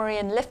their memory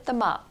and lift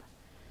them up,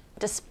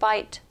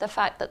 despite the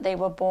fact that they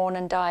were born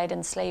and died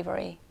in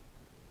slavery.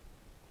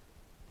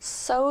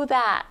 So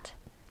that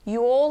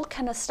you all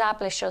can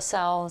establish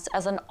yourselves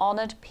as an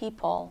honored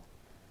people,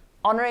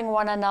 honoring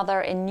one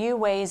another in new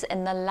ways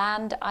in the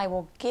land I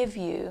will give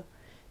you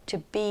to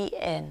be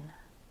in.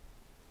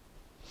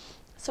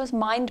 So it's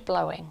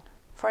mind-blowing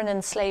for an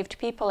enslaved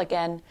people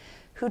again,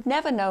 who'd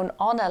never known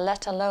honor,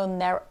 let alone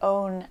their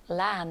own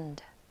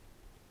land.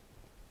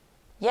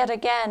 Yet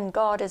again,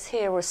 God is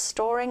here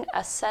restoring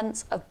a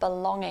sense of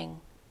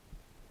belonging.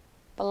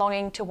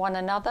 Belonging to one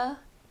another,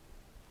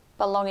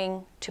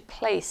 belonging to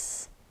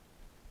place.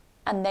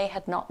 And they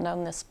had not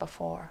known this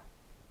before.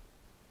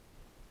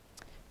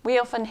 We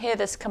often hear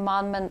this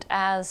commandment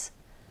as,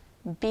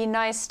 be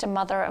nice to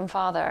mother and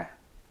father.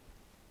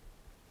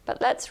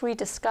 But let's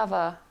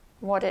rediscover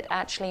what it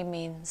actually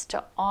means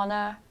to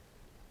honor,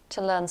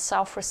 to learn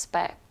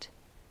self-respect,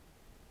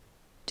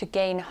 to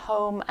gain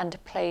home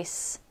and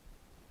place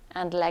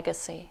and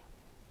legacy.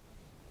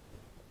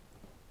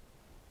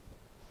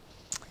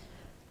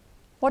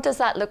 What does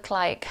that look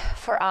like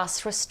for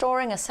us,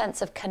 restoring a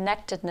sense of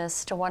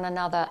connectedness to one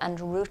another and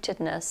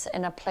rootedness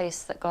in a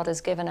place that God has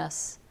given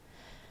us?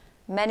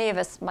 Many of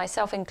us,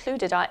 myself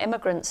included, are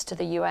immigrants to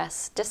the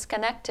US,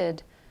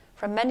 disconnected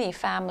from many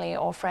family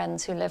or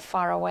friends who live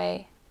far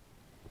away.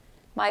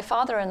 My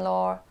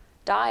father-in-law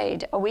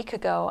died a week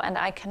ago and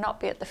I cannot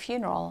be at the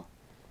funeral,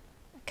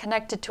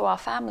 connected to our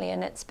family,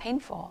 and it's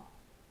painful.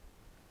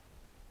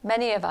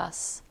 Many of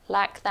us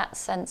lack that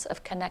sense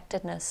of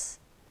connectedness,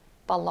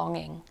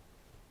 belonging.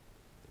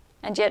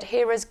 And yet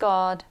here is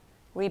God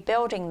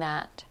rebuilding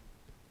that.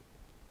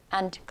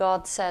 And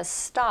God says,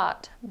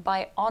 start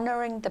by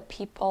honoring the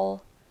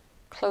people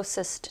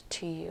closest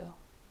to you.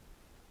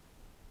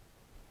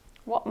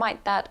 What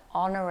might that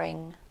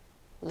honoring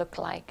look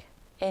like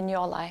in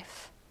your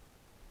life?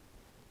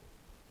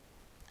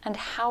 And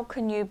how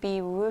can you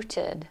be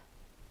rooted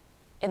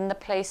in the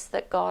place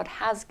that God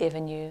has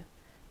given you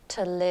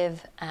to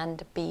live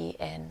and be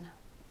in?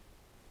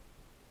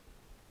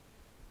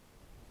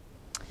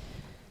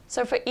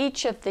 So for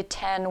each of the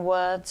 10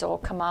 words or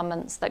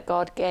commandments that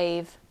God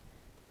gave,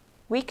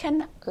 we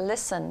can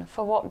listen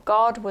for what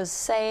God was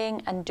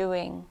saying and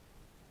doing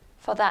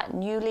for that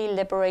newly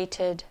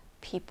liberated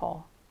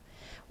people.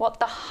 What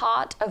the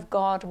heart of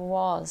God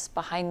was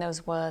behind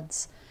those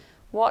words.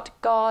 What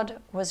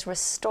God was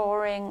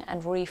restoring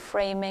and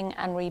reframing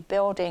and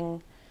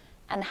rebuilding,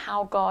 and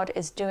how God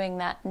is doing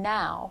that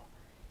now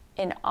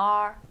in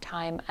our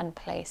time and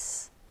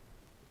place,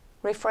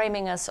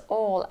 reframing us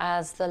all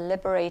as the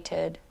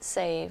liberated,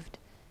 saved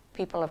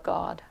people of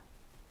God.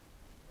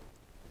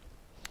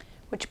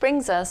 Which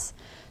brings us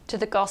to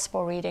the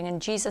gospel reading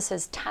and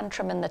Jesus'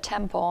 tantrum in the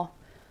temple,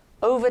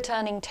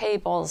 overturning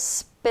tables,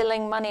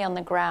 spilling money on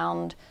the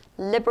ground,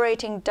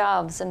 liberating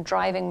doves and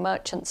driving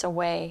merchants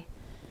away.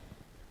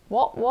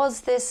 What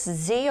was this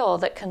zeal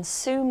that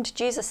consumed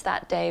Jesus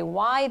that day?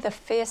 Why the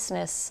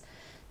fierceness,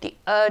 the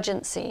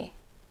urgency?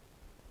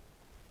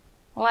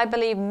 Well, I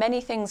believe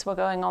many things were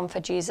going on for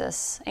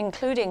Jesus,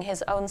 including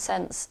his own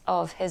sense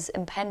of his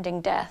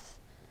impending death.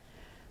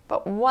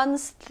 But one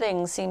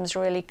thing seems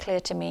really clear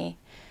to me.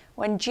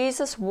 When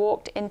Jesus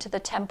walked into the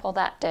temple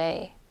that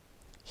day,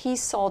 he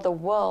saw the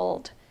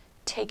world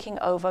taking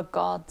over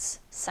God's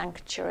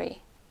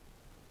sanctuary.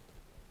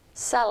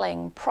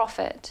 Selling,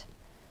 profit,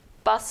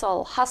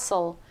 bustle,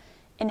 hustle,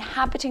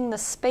 inhabiting the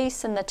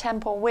space in the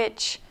temple,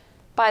 which,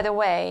 by the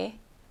way,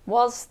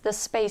 was the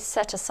space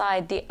set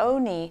aside, the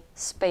only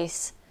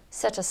space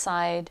set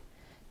aside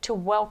to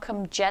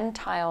welcome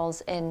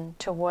Gentiles in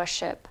to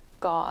worship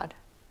God.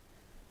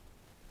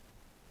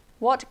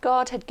 What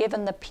God had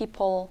given the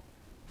people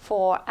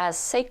for as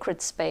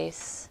sacred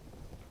space,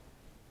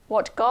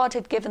 what God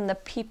had given the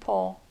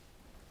people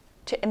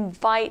to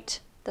invite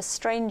the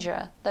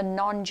stranger, the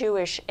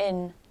non-Jewish,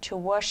 in to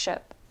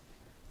worship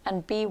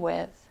and be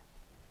with.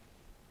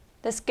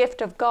 This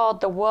gift of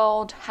God the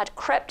world had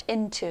crept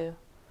into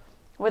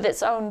with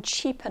its own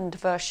cheapened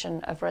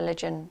version of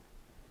religion,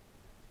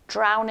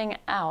 drowning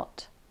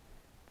out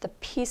the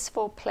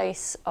peaceful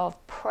place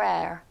of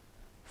prayer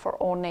for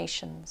all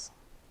nations.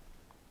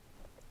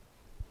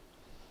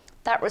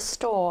 that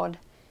restored,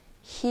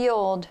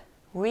 healed,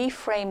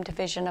 reframed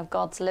vision of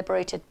God's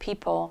liberated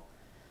people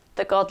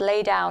that God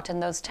laid out in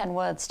those 10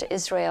 words to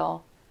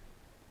Israel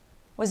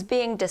was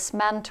being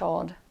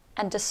dismantled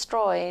and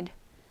destroyed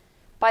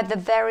by the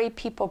very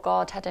people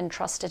God had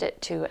entrusted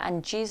it to,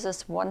 and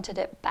Jesus wanted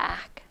it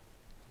back.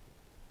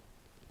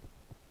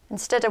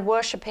 Instead of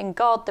worshiping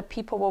God, the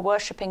people were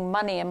worshiping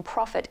money and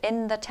profit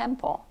in the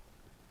temple.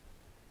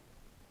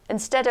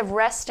 Instead of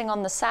resting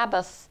on the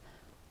Sabbath,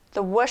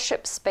 the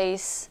worship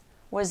space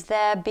was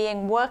there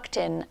being worked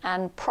in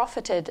and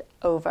profited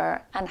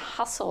over and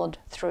hustled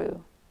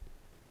through.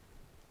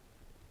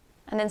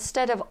 And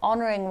instead of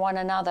honoring one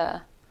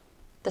another,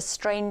 the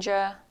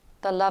stranger,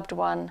 the loved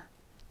one,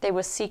 they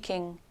were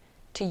seeking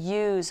to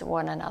use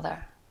one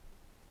another.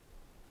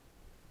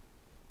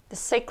 The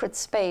sacred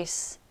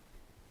space,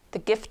 the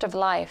gift of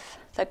life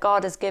that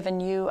God has given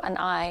you and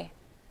I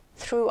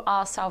through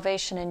our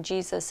salvation in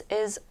Jesus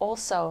is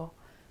also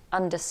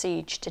under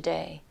siege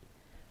today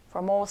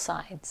from all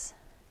sides.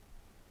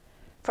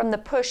 From the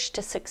push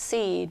to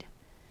succeed,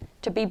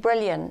 to be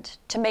brilliant,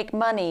 to make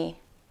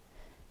money,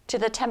 to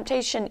the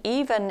temptation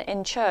even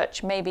in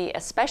church, maybe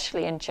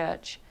especially in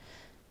church,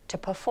 to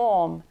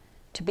perform,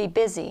 to be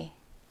busy,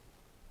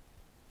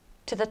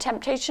 to the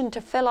temptation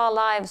to fill our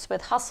lives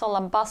with hustle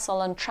and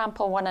bustle and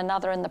trample one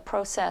another in the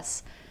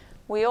process.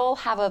 We all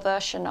have a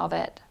version of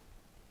it.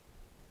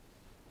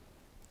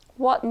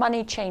 What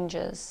money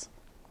changes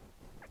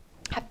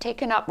have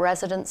taken up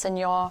residence in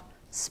your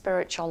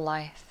spiritual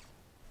life?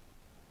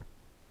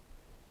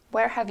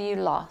 Where have you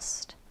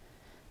lost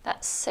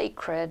that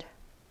sacred,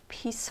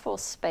 peaceful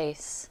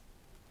space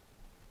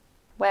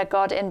where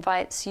God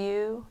invites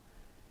you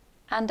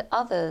and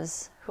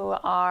others who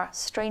are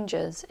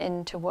strangers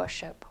into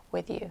worship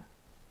with you?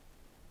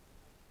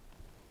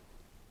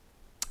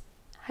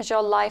 Has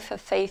your life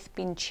of faith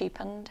been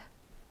cheapened?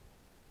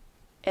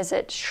 Is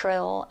it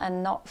shrill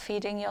and not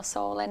feeding your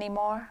soul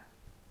anymore?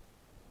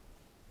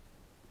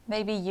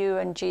 Maybe you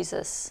and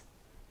Jesus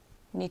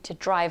need to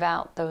drive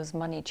out those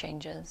money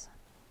changers.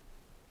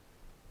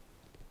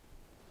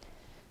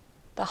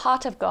 The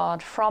heart of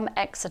God from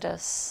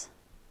Exodus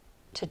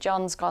to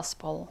John's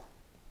Gospel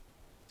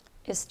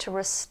is to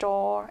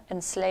restore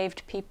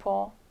enslaved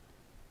people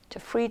to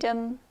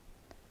freedom,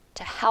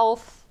 to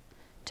health,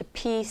 to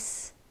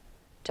peace,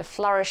 to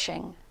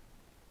flourishing.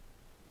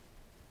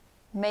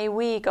 May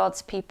we,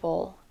 God's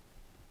people,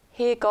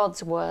 hear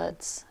God's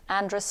words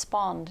and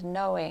respond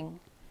knowing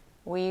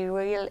we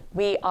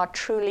are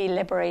truly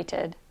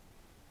liberated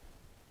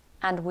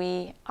and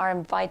we are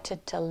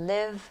invited to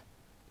live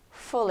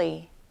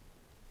fully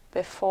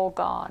before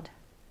God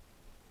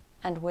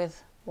and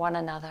with one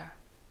another.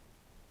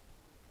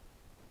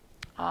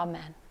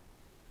 Amen.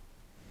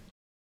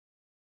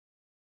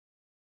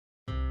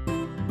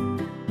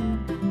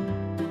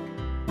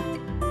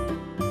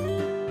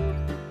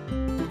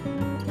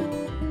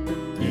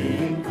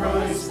 In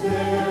Christ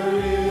there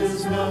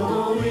is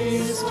no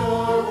east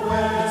or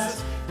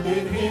west,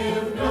 in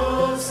Him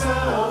no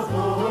south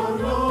or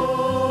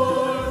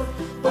north,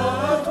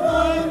 but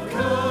one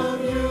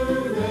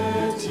community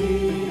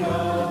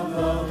of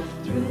love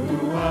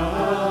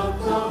throughout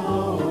the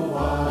whole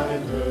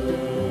wide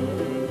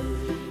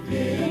earth.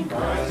 In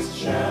Christ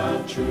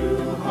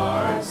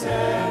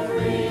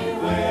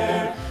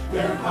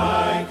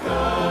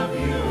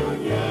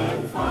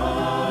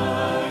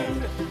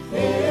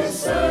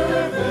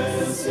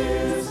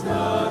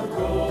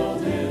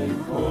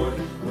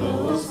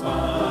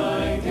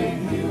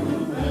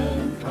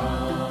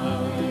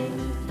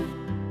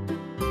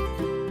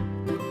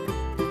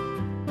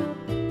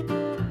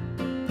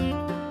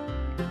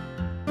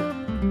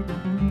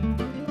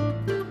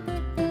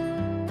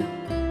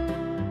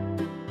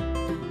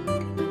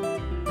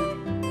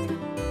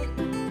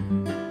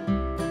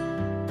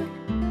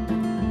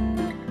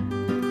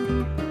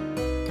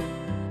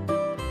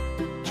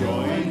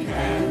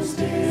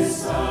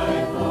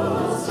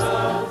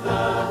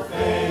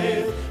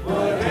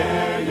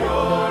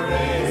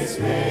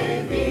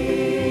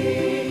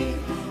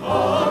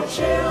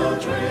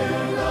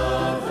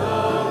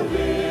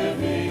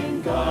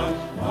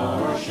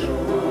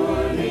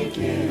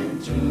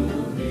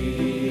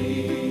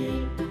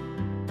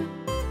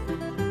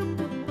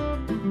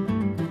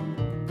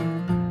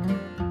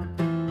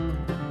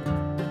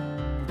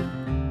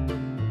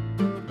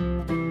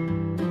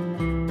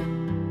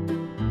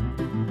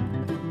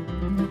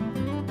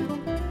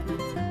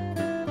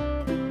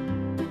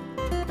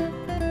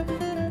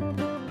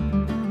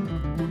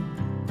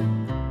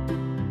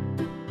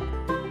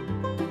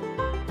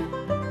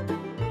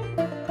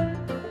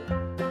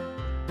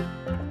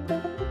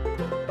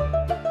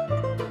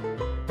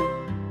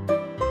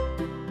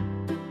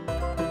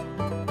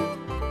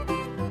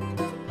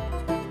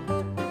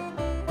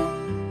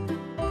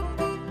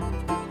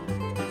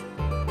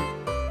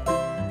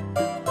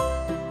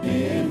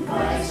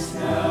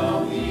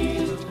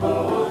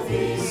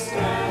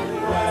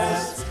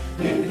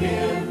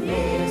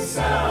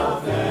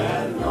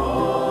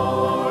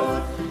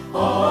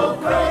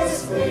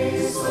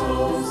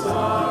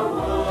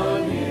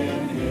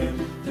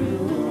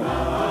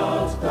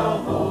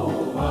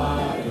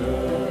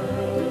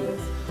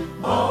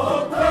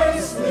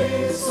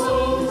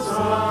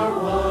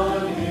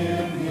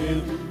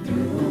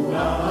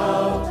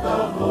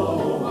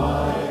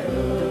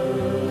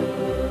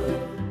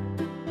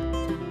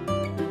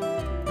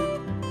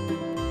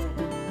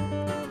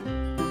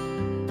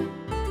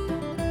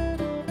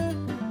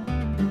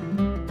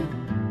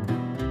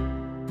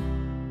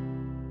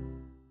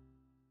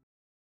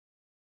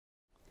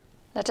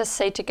Let us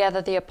say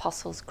together the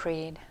Apostles'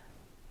 Creed.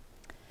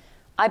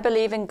 I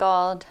believe in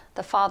God,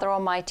 the Father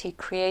Almighty,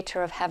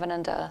 creator of heaven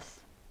and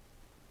earth.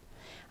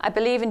 I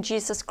believe in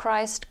Jesus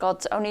Christ,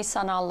 God's only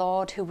Son, our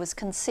Lord, who was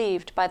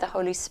conceived by the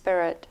Holy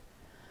Spirit,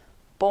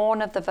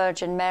 born of the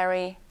Virgin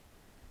Mary,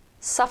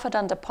 suffered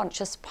under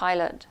Pontius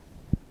Pilate,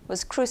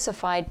 was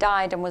crucified,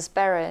 died, and was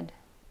buried.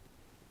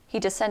 He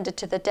descended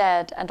to the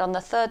dead, and on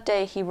the third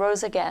day he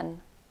rose again.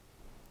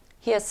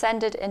 He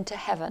ascended into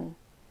heaven.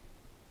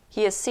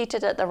 He is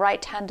seated at the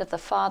right hand of the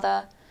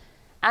Father,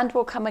 and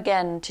will come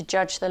again to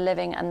judge the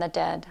living and the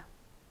dead.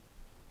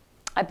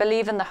 I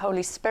believe in the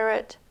Holy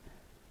Spirit,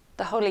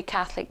 the Holy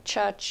Catholic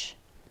Church,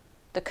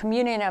 the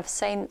communion of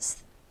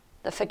saints,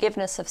 the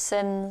forgiveness of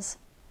sins,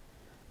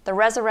 the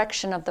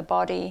resurrection of the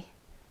body,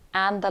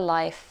 and the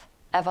life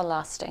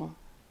everlasting.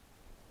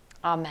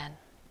 Amen.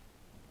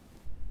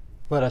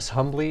 Let us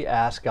humbly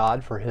ask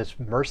God for his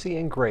mercy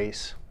and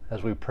grace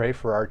as we pray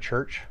for our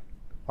church,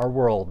 our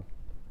world,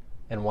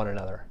 and one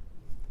another.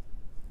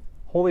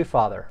 Holy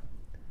Father,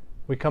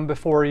 we come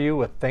before you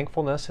with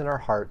thankfulness in our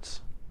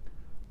hearts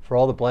for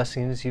all the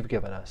blessings you've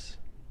given us.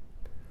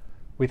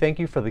 We thank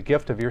you for the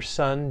gift of your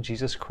Son,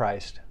 Jesus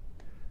Christ,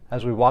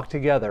 as we walk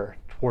together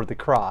toward the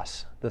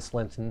cross this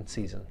Lenten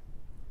season.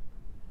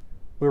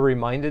 We're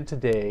reminded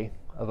today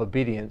of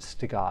obedience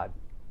to God,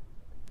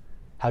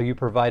 how you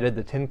provided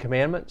the 10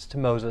 Commandments to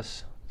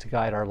Moses to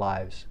guide our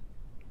lives,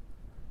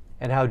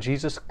 and how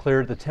Jesus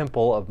cleared the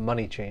temple of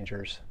money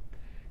changers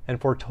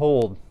and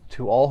foretold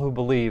to all who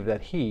believe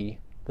that he,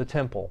 the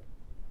temple,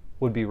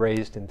 would be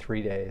raised in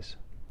 3 days.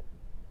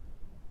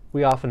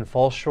 We often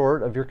fall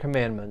short of your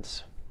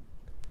commandments,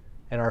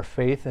 and our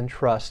faith and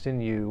trust in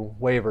you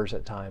wavers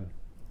at times.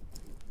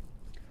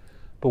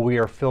 But we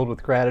are filled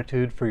with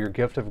gratitude for your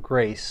gift of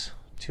grace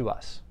to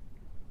us.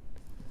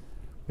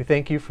 We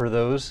thank you for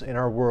those in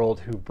our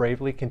world who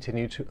bravely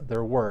continue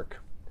their work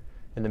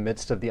in the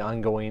midst of the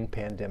ongoing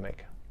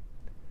pandemic.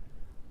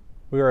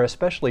 We are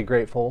especially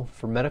grateful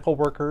for medical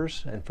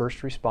workers and first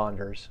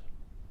responders,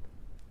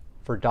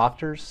 for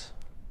doctors,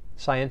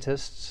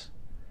 scientists,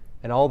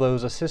 and all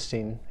those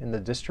assisting in the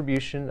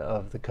distribution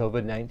of the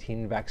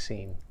COVID-19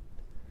 vaccine,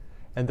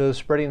 and those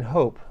spreading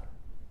hope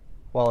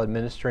while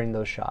administering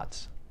those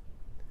shots.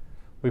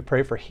 We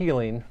pray for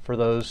healing for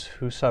those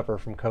who suffer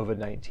from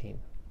COVID-19.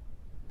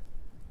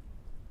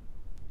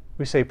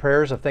 We say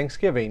prayers of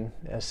thanksgiving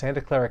as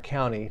Santa Clara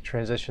County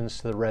transitions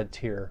to the red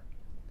tier.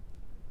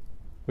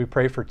 We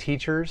pray for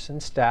teachers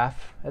and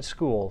staff at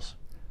schools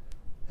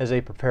as they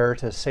prepare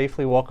to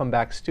safely welcome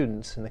back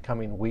students in the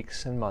coming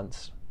weeks and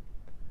months.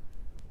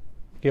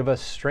 Give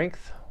us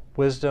strength,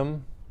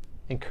 wisdom,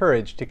 and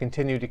courage to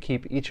continue to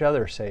keep each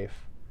other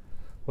safe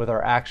with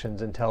our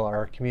actions until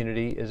our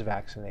community is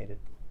vaccinated.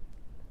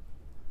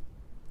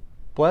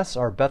 Bless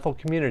our Bethel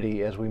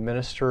community as we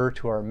minister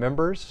to our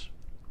members,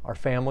 our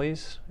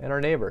families, and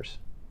our neighbors.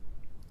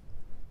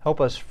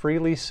 Help us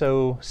freely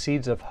sow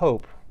seeds of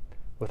hope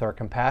with our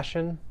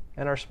compassion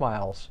and our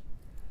smiles,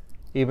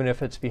 even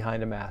if it's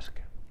behind a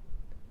mask.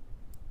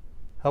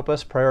 Help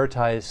us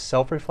prioritize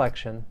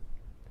self-reflection,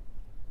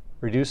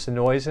 reduce the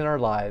noise in our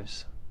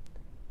lives,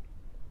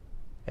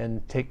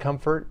 and take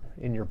comfort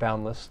in your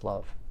boundless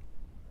love.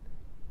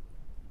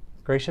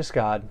 Gracious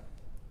God,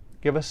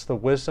 give us the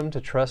wisdom to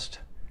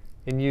trust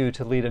in you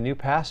to lead a new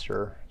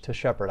pastor to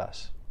shepherd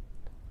us.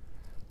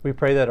 We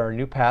pray that our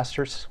new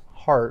pastor's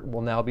heart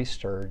will now be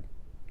stirred,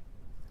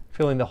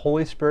 feeling the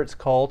Holy Spirit's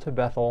call to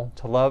Bethel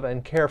to love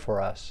and care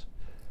for us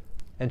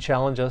and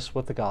challenge us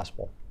with the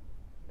gospel.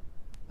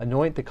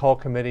 Anoint the call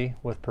committee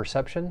with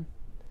perception,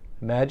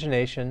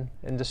 imagination,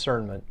 and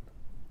discernment,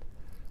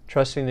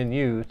 trusting in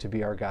you to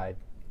be our guide.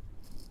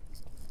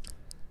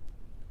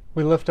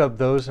 We lift up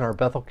those in our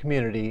Bethel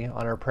community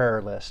on our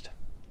prayer list,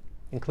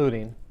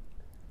 including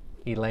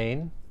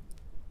Elaine,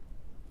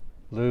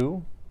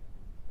 Lou,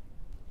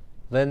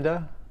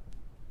 Linda,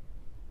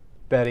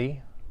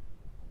 Betty,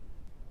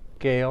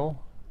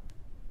 Gail,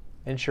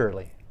 and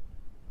Shirley.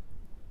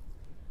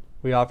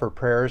 We offer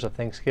prayers of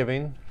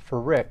thanksgiving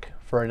for Rick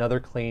for another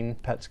clean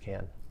PET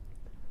scan.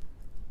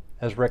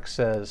 As Rick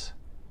says,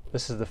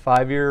 this is the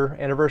 5-year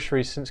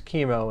anniversary since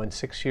chemo and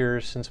 6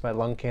 years since my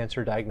lung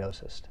cancer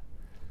diagnosis.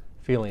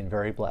 Feeling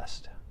very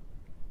blessed.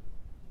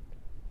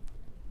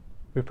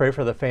 We pray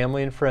for the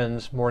family and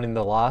friends mourning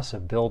the loss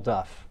of Bill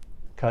Duff,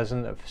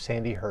 cousin of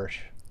Sandy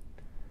Hirsch.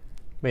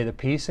 May the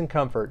peace and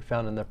comfort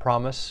found in the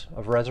promise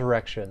of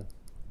resurrection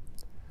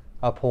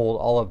uphold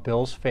all of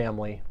Bill's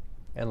family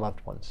and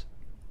loved ones.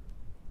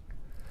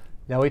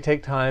 Now we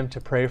take time to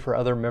pray for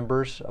other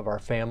members of our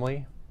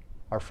family,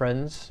 our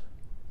friends,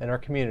 and our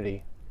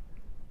community,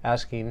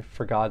 asking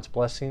for God's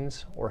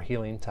blessings or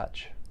healing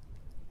touch.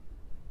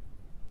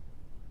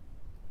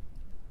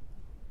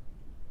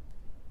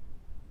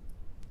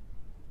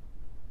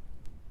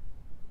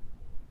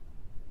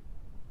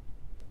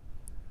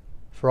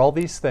 For all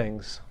these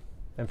things,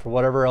 and for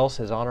whatever else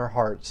is on our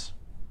hearts,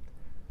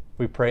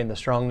 we pray in the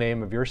strong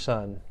name of your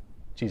Son,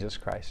 Jesus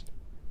Christ.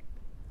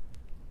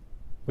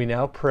 We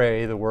now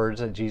pray the words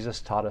that Jesus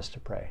taught us to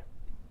pray.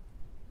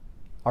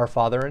 Our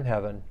Father in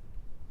heaven,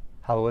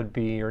 hallowed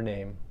be your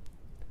name.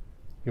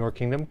 Your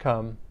kingdom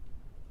come,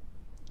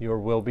 your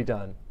will be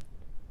done,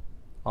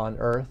 on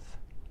earth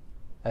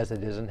as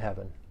it is in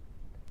heaven.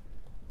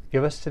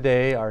 Give us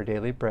today our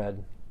daily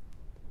bread.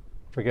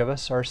 Forgive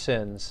us our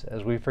sins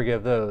as we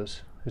forgive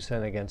those who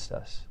sin against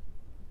us.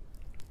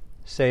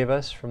 Save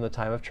us from the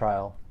time of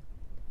trial,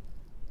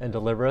 and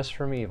deliver us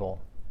from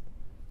evil.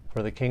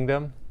 For the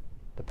kingdom,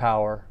 the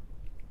power,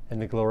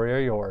 and the glory are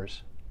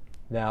yours,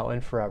 now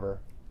and forever.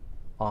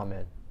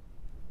 Amen.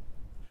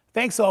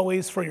 Thanks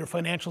always for your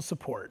financial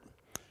support.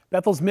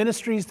 Bethel's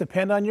ministries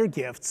depend on your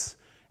gifts,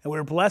 and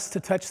we're blessed to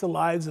touch the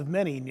lives of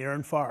many near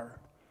and far.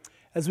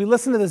 As we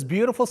listen to this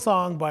beautiful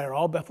song by our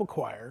All Bethel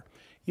Choir,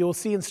 you will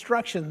see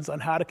instructions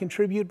on how to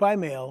contribute by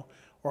mail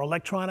or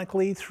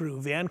electronically through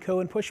Vanco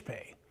and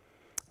PushPay.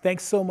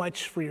 Thanks so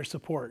much for your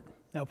support.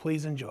 Now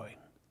please enjoy.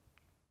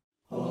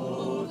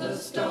 Oh, the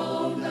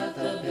stone that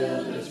the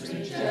builders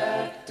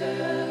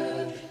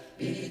rejected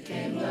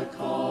became the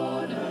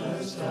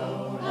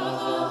cornerstone of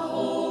a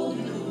whole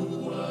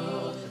new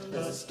world.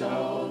 The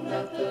stone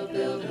that the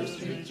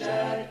builders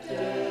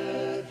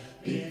rejected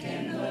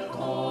became the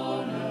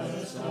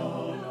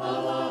cornerstone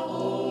of a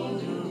whole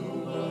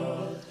new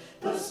world.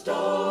 The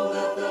stone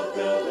that the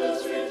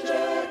builders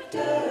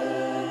rejected,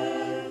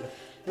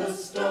 the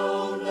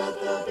stone that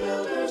the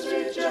builders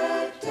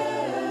rejected,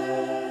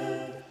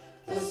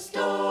 the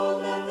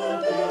stone that the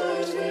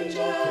builders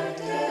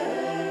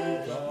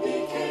rejected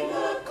became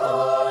the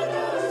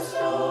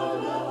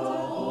cornerstone of a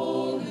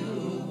whole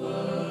new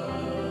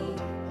world.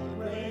 A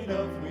grain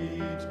of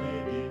wheat may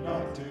be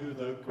knocked to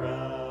the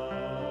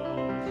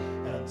ground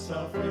and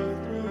suffer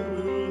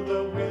through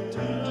the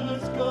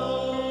winter's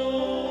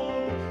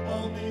cold,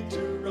 only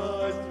to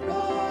rise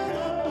right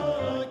up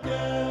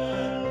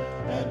again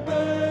and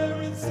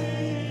bear its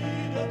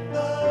seed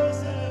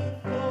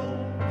 1,000-fold.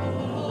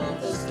 Oh,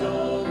 the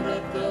stone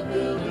that the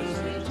builders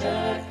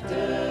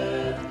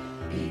rejected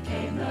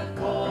became the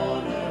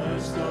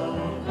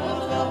cornerstone of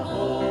the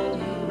whole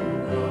new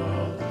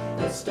world.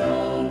 The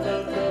stone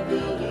that the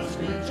builders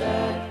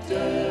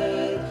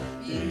rejected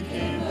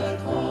became the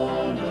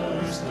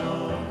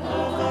cornerstone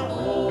of the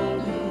whole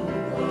new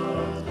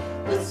world.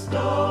 The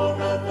stone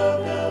that the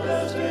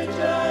builders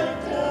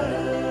rejected,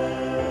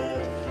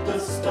 the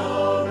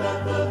stone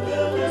that the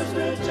builders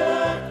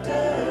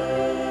rejected,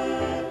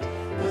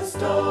 the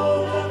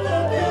stone that the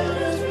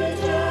builders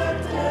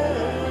rejected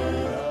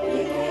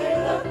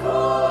became the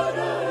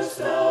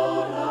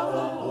cornerstone of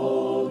the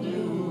whole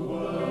new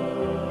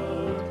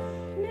world.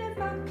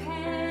 Never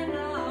can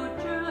our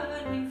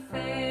journey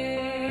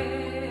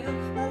fail.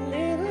 A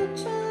little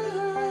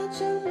church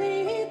will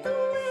lead the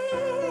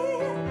way,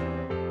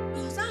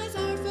 whose eyes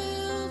are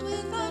filled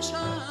with a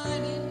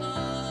shining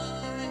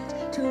light,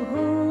 to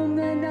whom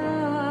the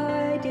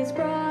night is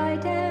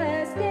bright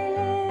as day.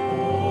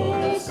 Oh,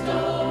 the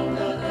stone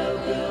that the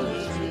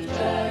builders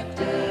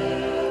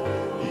rejected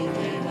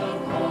became the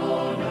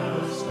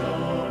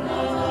cornerstone of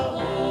a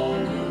whole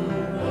new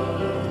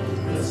world.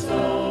 The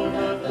stone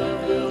that the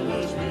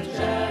builders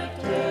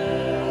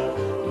rejected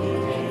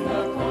became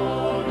the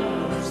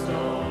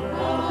cornerstone of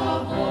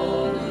a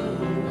whole new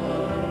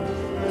world.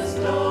 The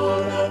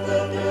stone that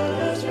the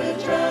builders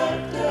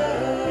rejected,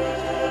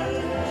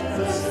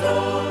 the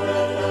stone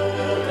that the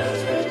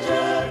builders rejected,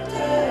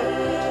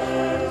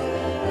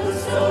 the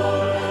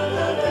stone that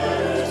the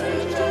builders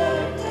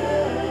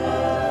rejected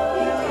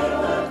became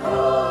the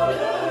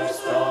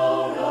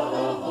cornerstone of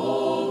a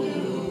whole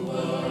new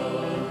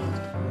world.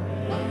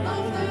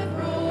 Above that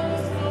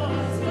rose the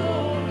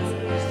stone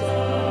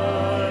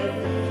beside,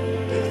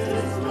 this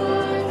is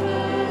life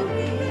that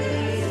we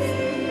may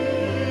see.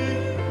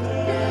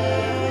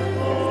 Death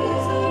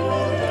is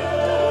over, death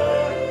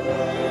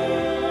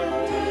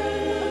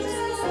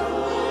is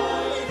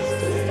life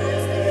to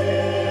stay.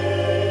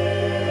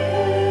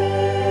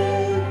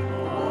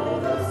 Oh,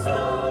 the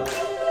stone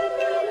that the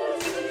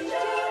builders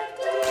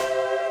rejected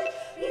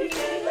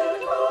became the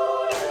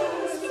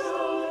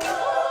cornerstone of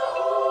a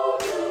whole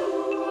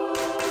new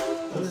world.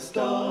 The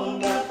stone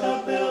that the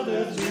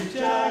builders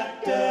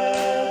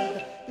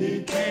rejected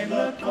became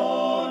the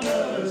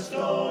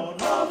cornerstone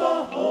of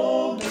a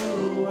whole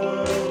new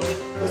world.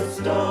 The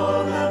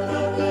stone that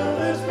the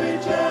builders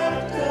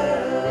rejected,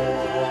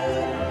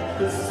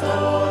 the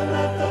stone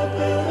that the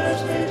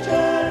builders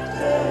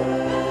rejected,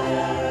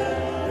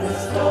 the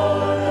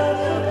stone that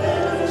the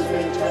builders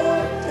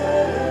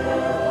rejected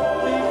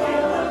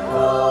became the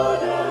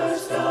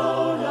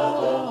cornerstone of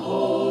a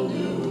whole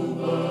new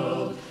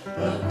world.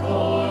 The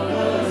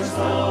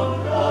cornerstone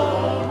of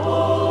a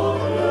whole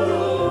new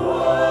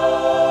world.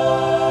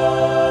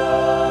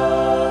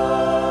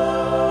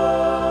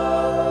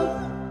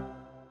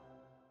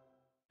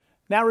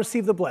 Now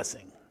receive the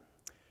blessing.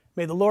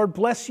 May the Lord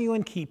bless you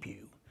and keep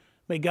you.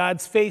 May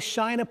God's face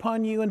shine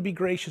upon you and be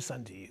gracious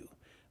unto you.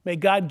 May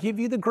God give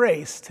you the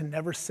grace to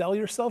never sell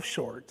yourself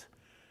short,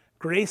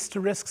 grace to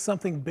risk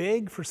something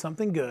big for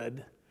something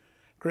good,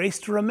 grace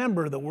to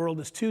remember the world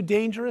is too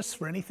dangerous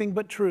for anything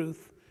but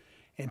truth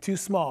and too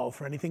small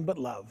for anything but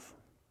love.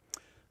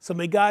 So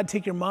may God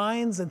take your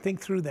minds and think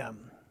through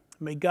them.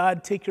 May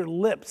God take your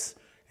lips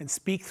and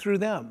speak through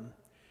them.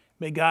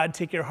 May God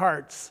take your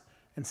hearts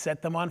and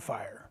set them on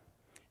fire.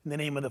 In the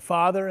name of the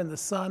Father, and the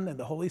Son, and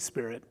the Holy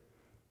Spirit.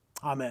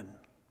 Amen.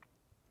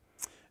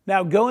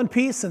 Now go in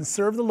peace and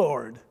serve the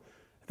Lord.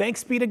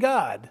 Thanks be to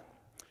God.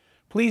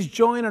 Please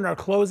join in our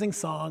closing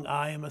song,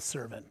 I Am a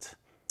Servant.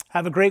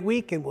 Have a great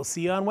week, and we'll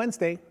see you on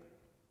Wednesday.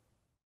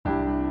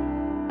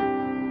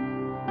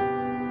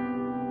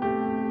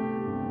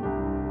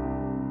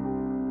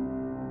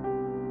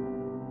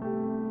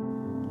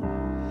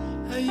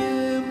 I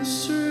am a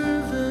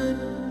servant,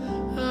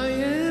 I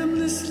am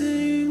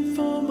listening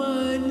for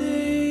my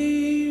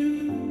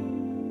name.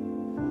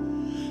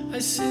 I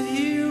sit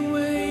here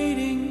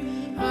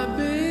waiting, I've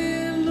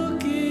been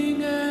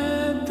looking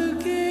at the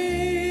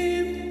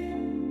game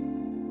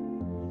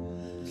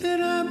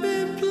that I've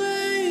been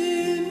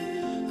playing,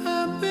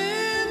 I've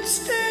been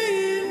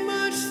staying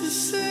much the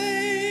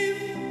same.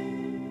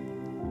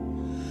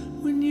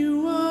 When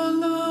you are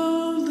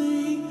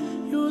lonely,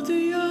 you're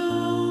the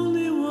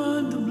only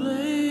one to blame.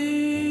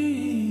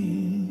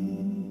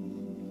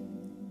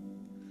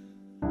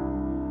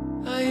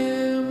 I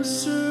am a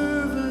servant.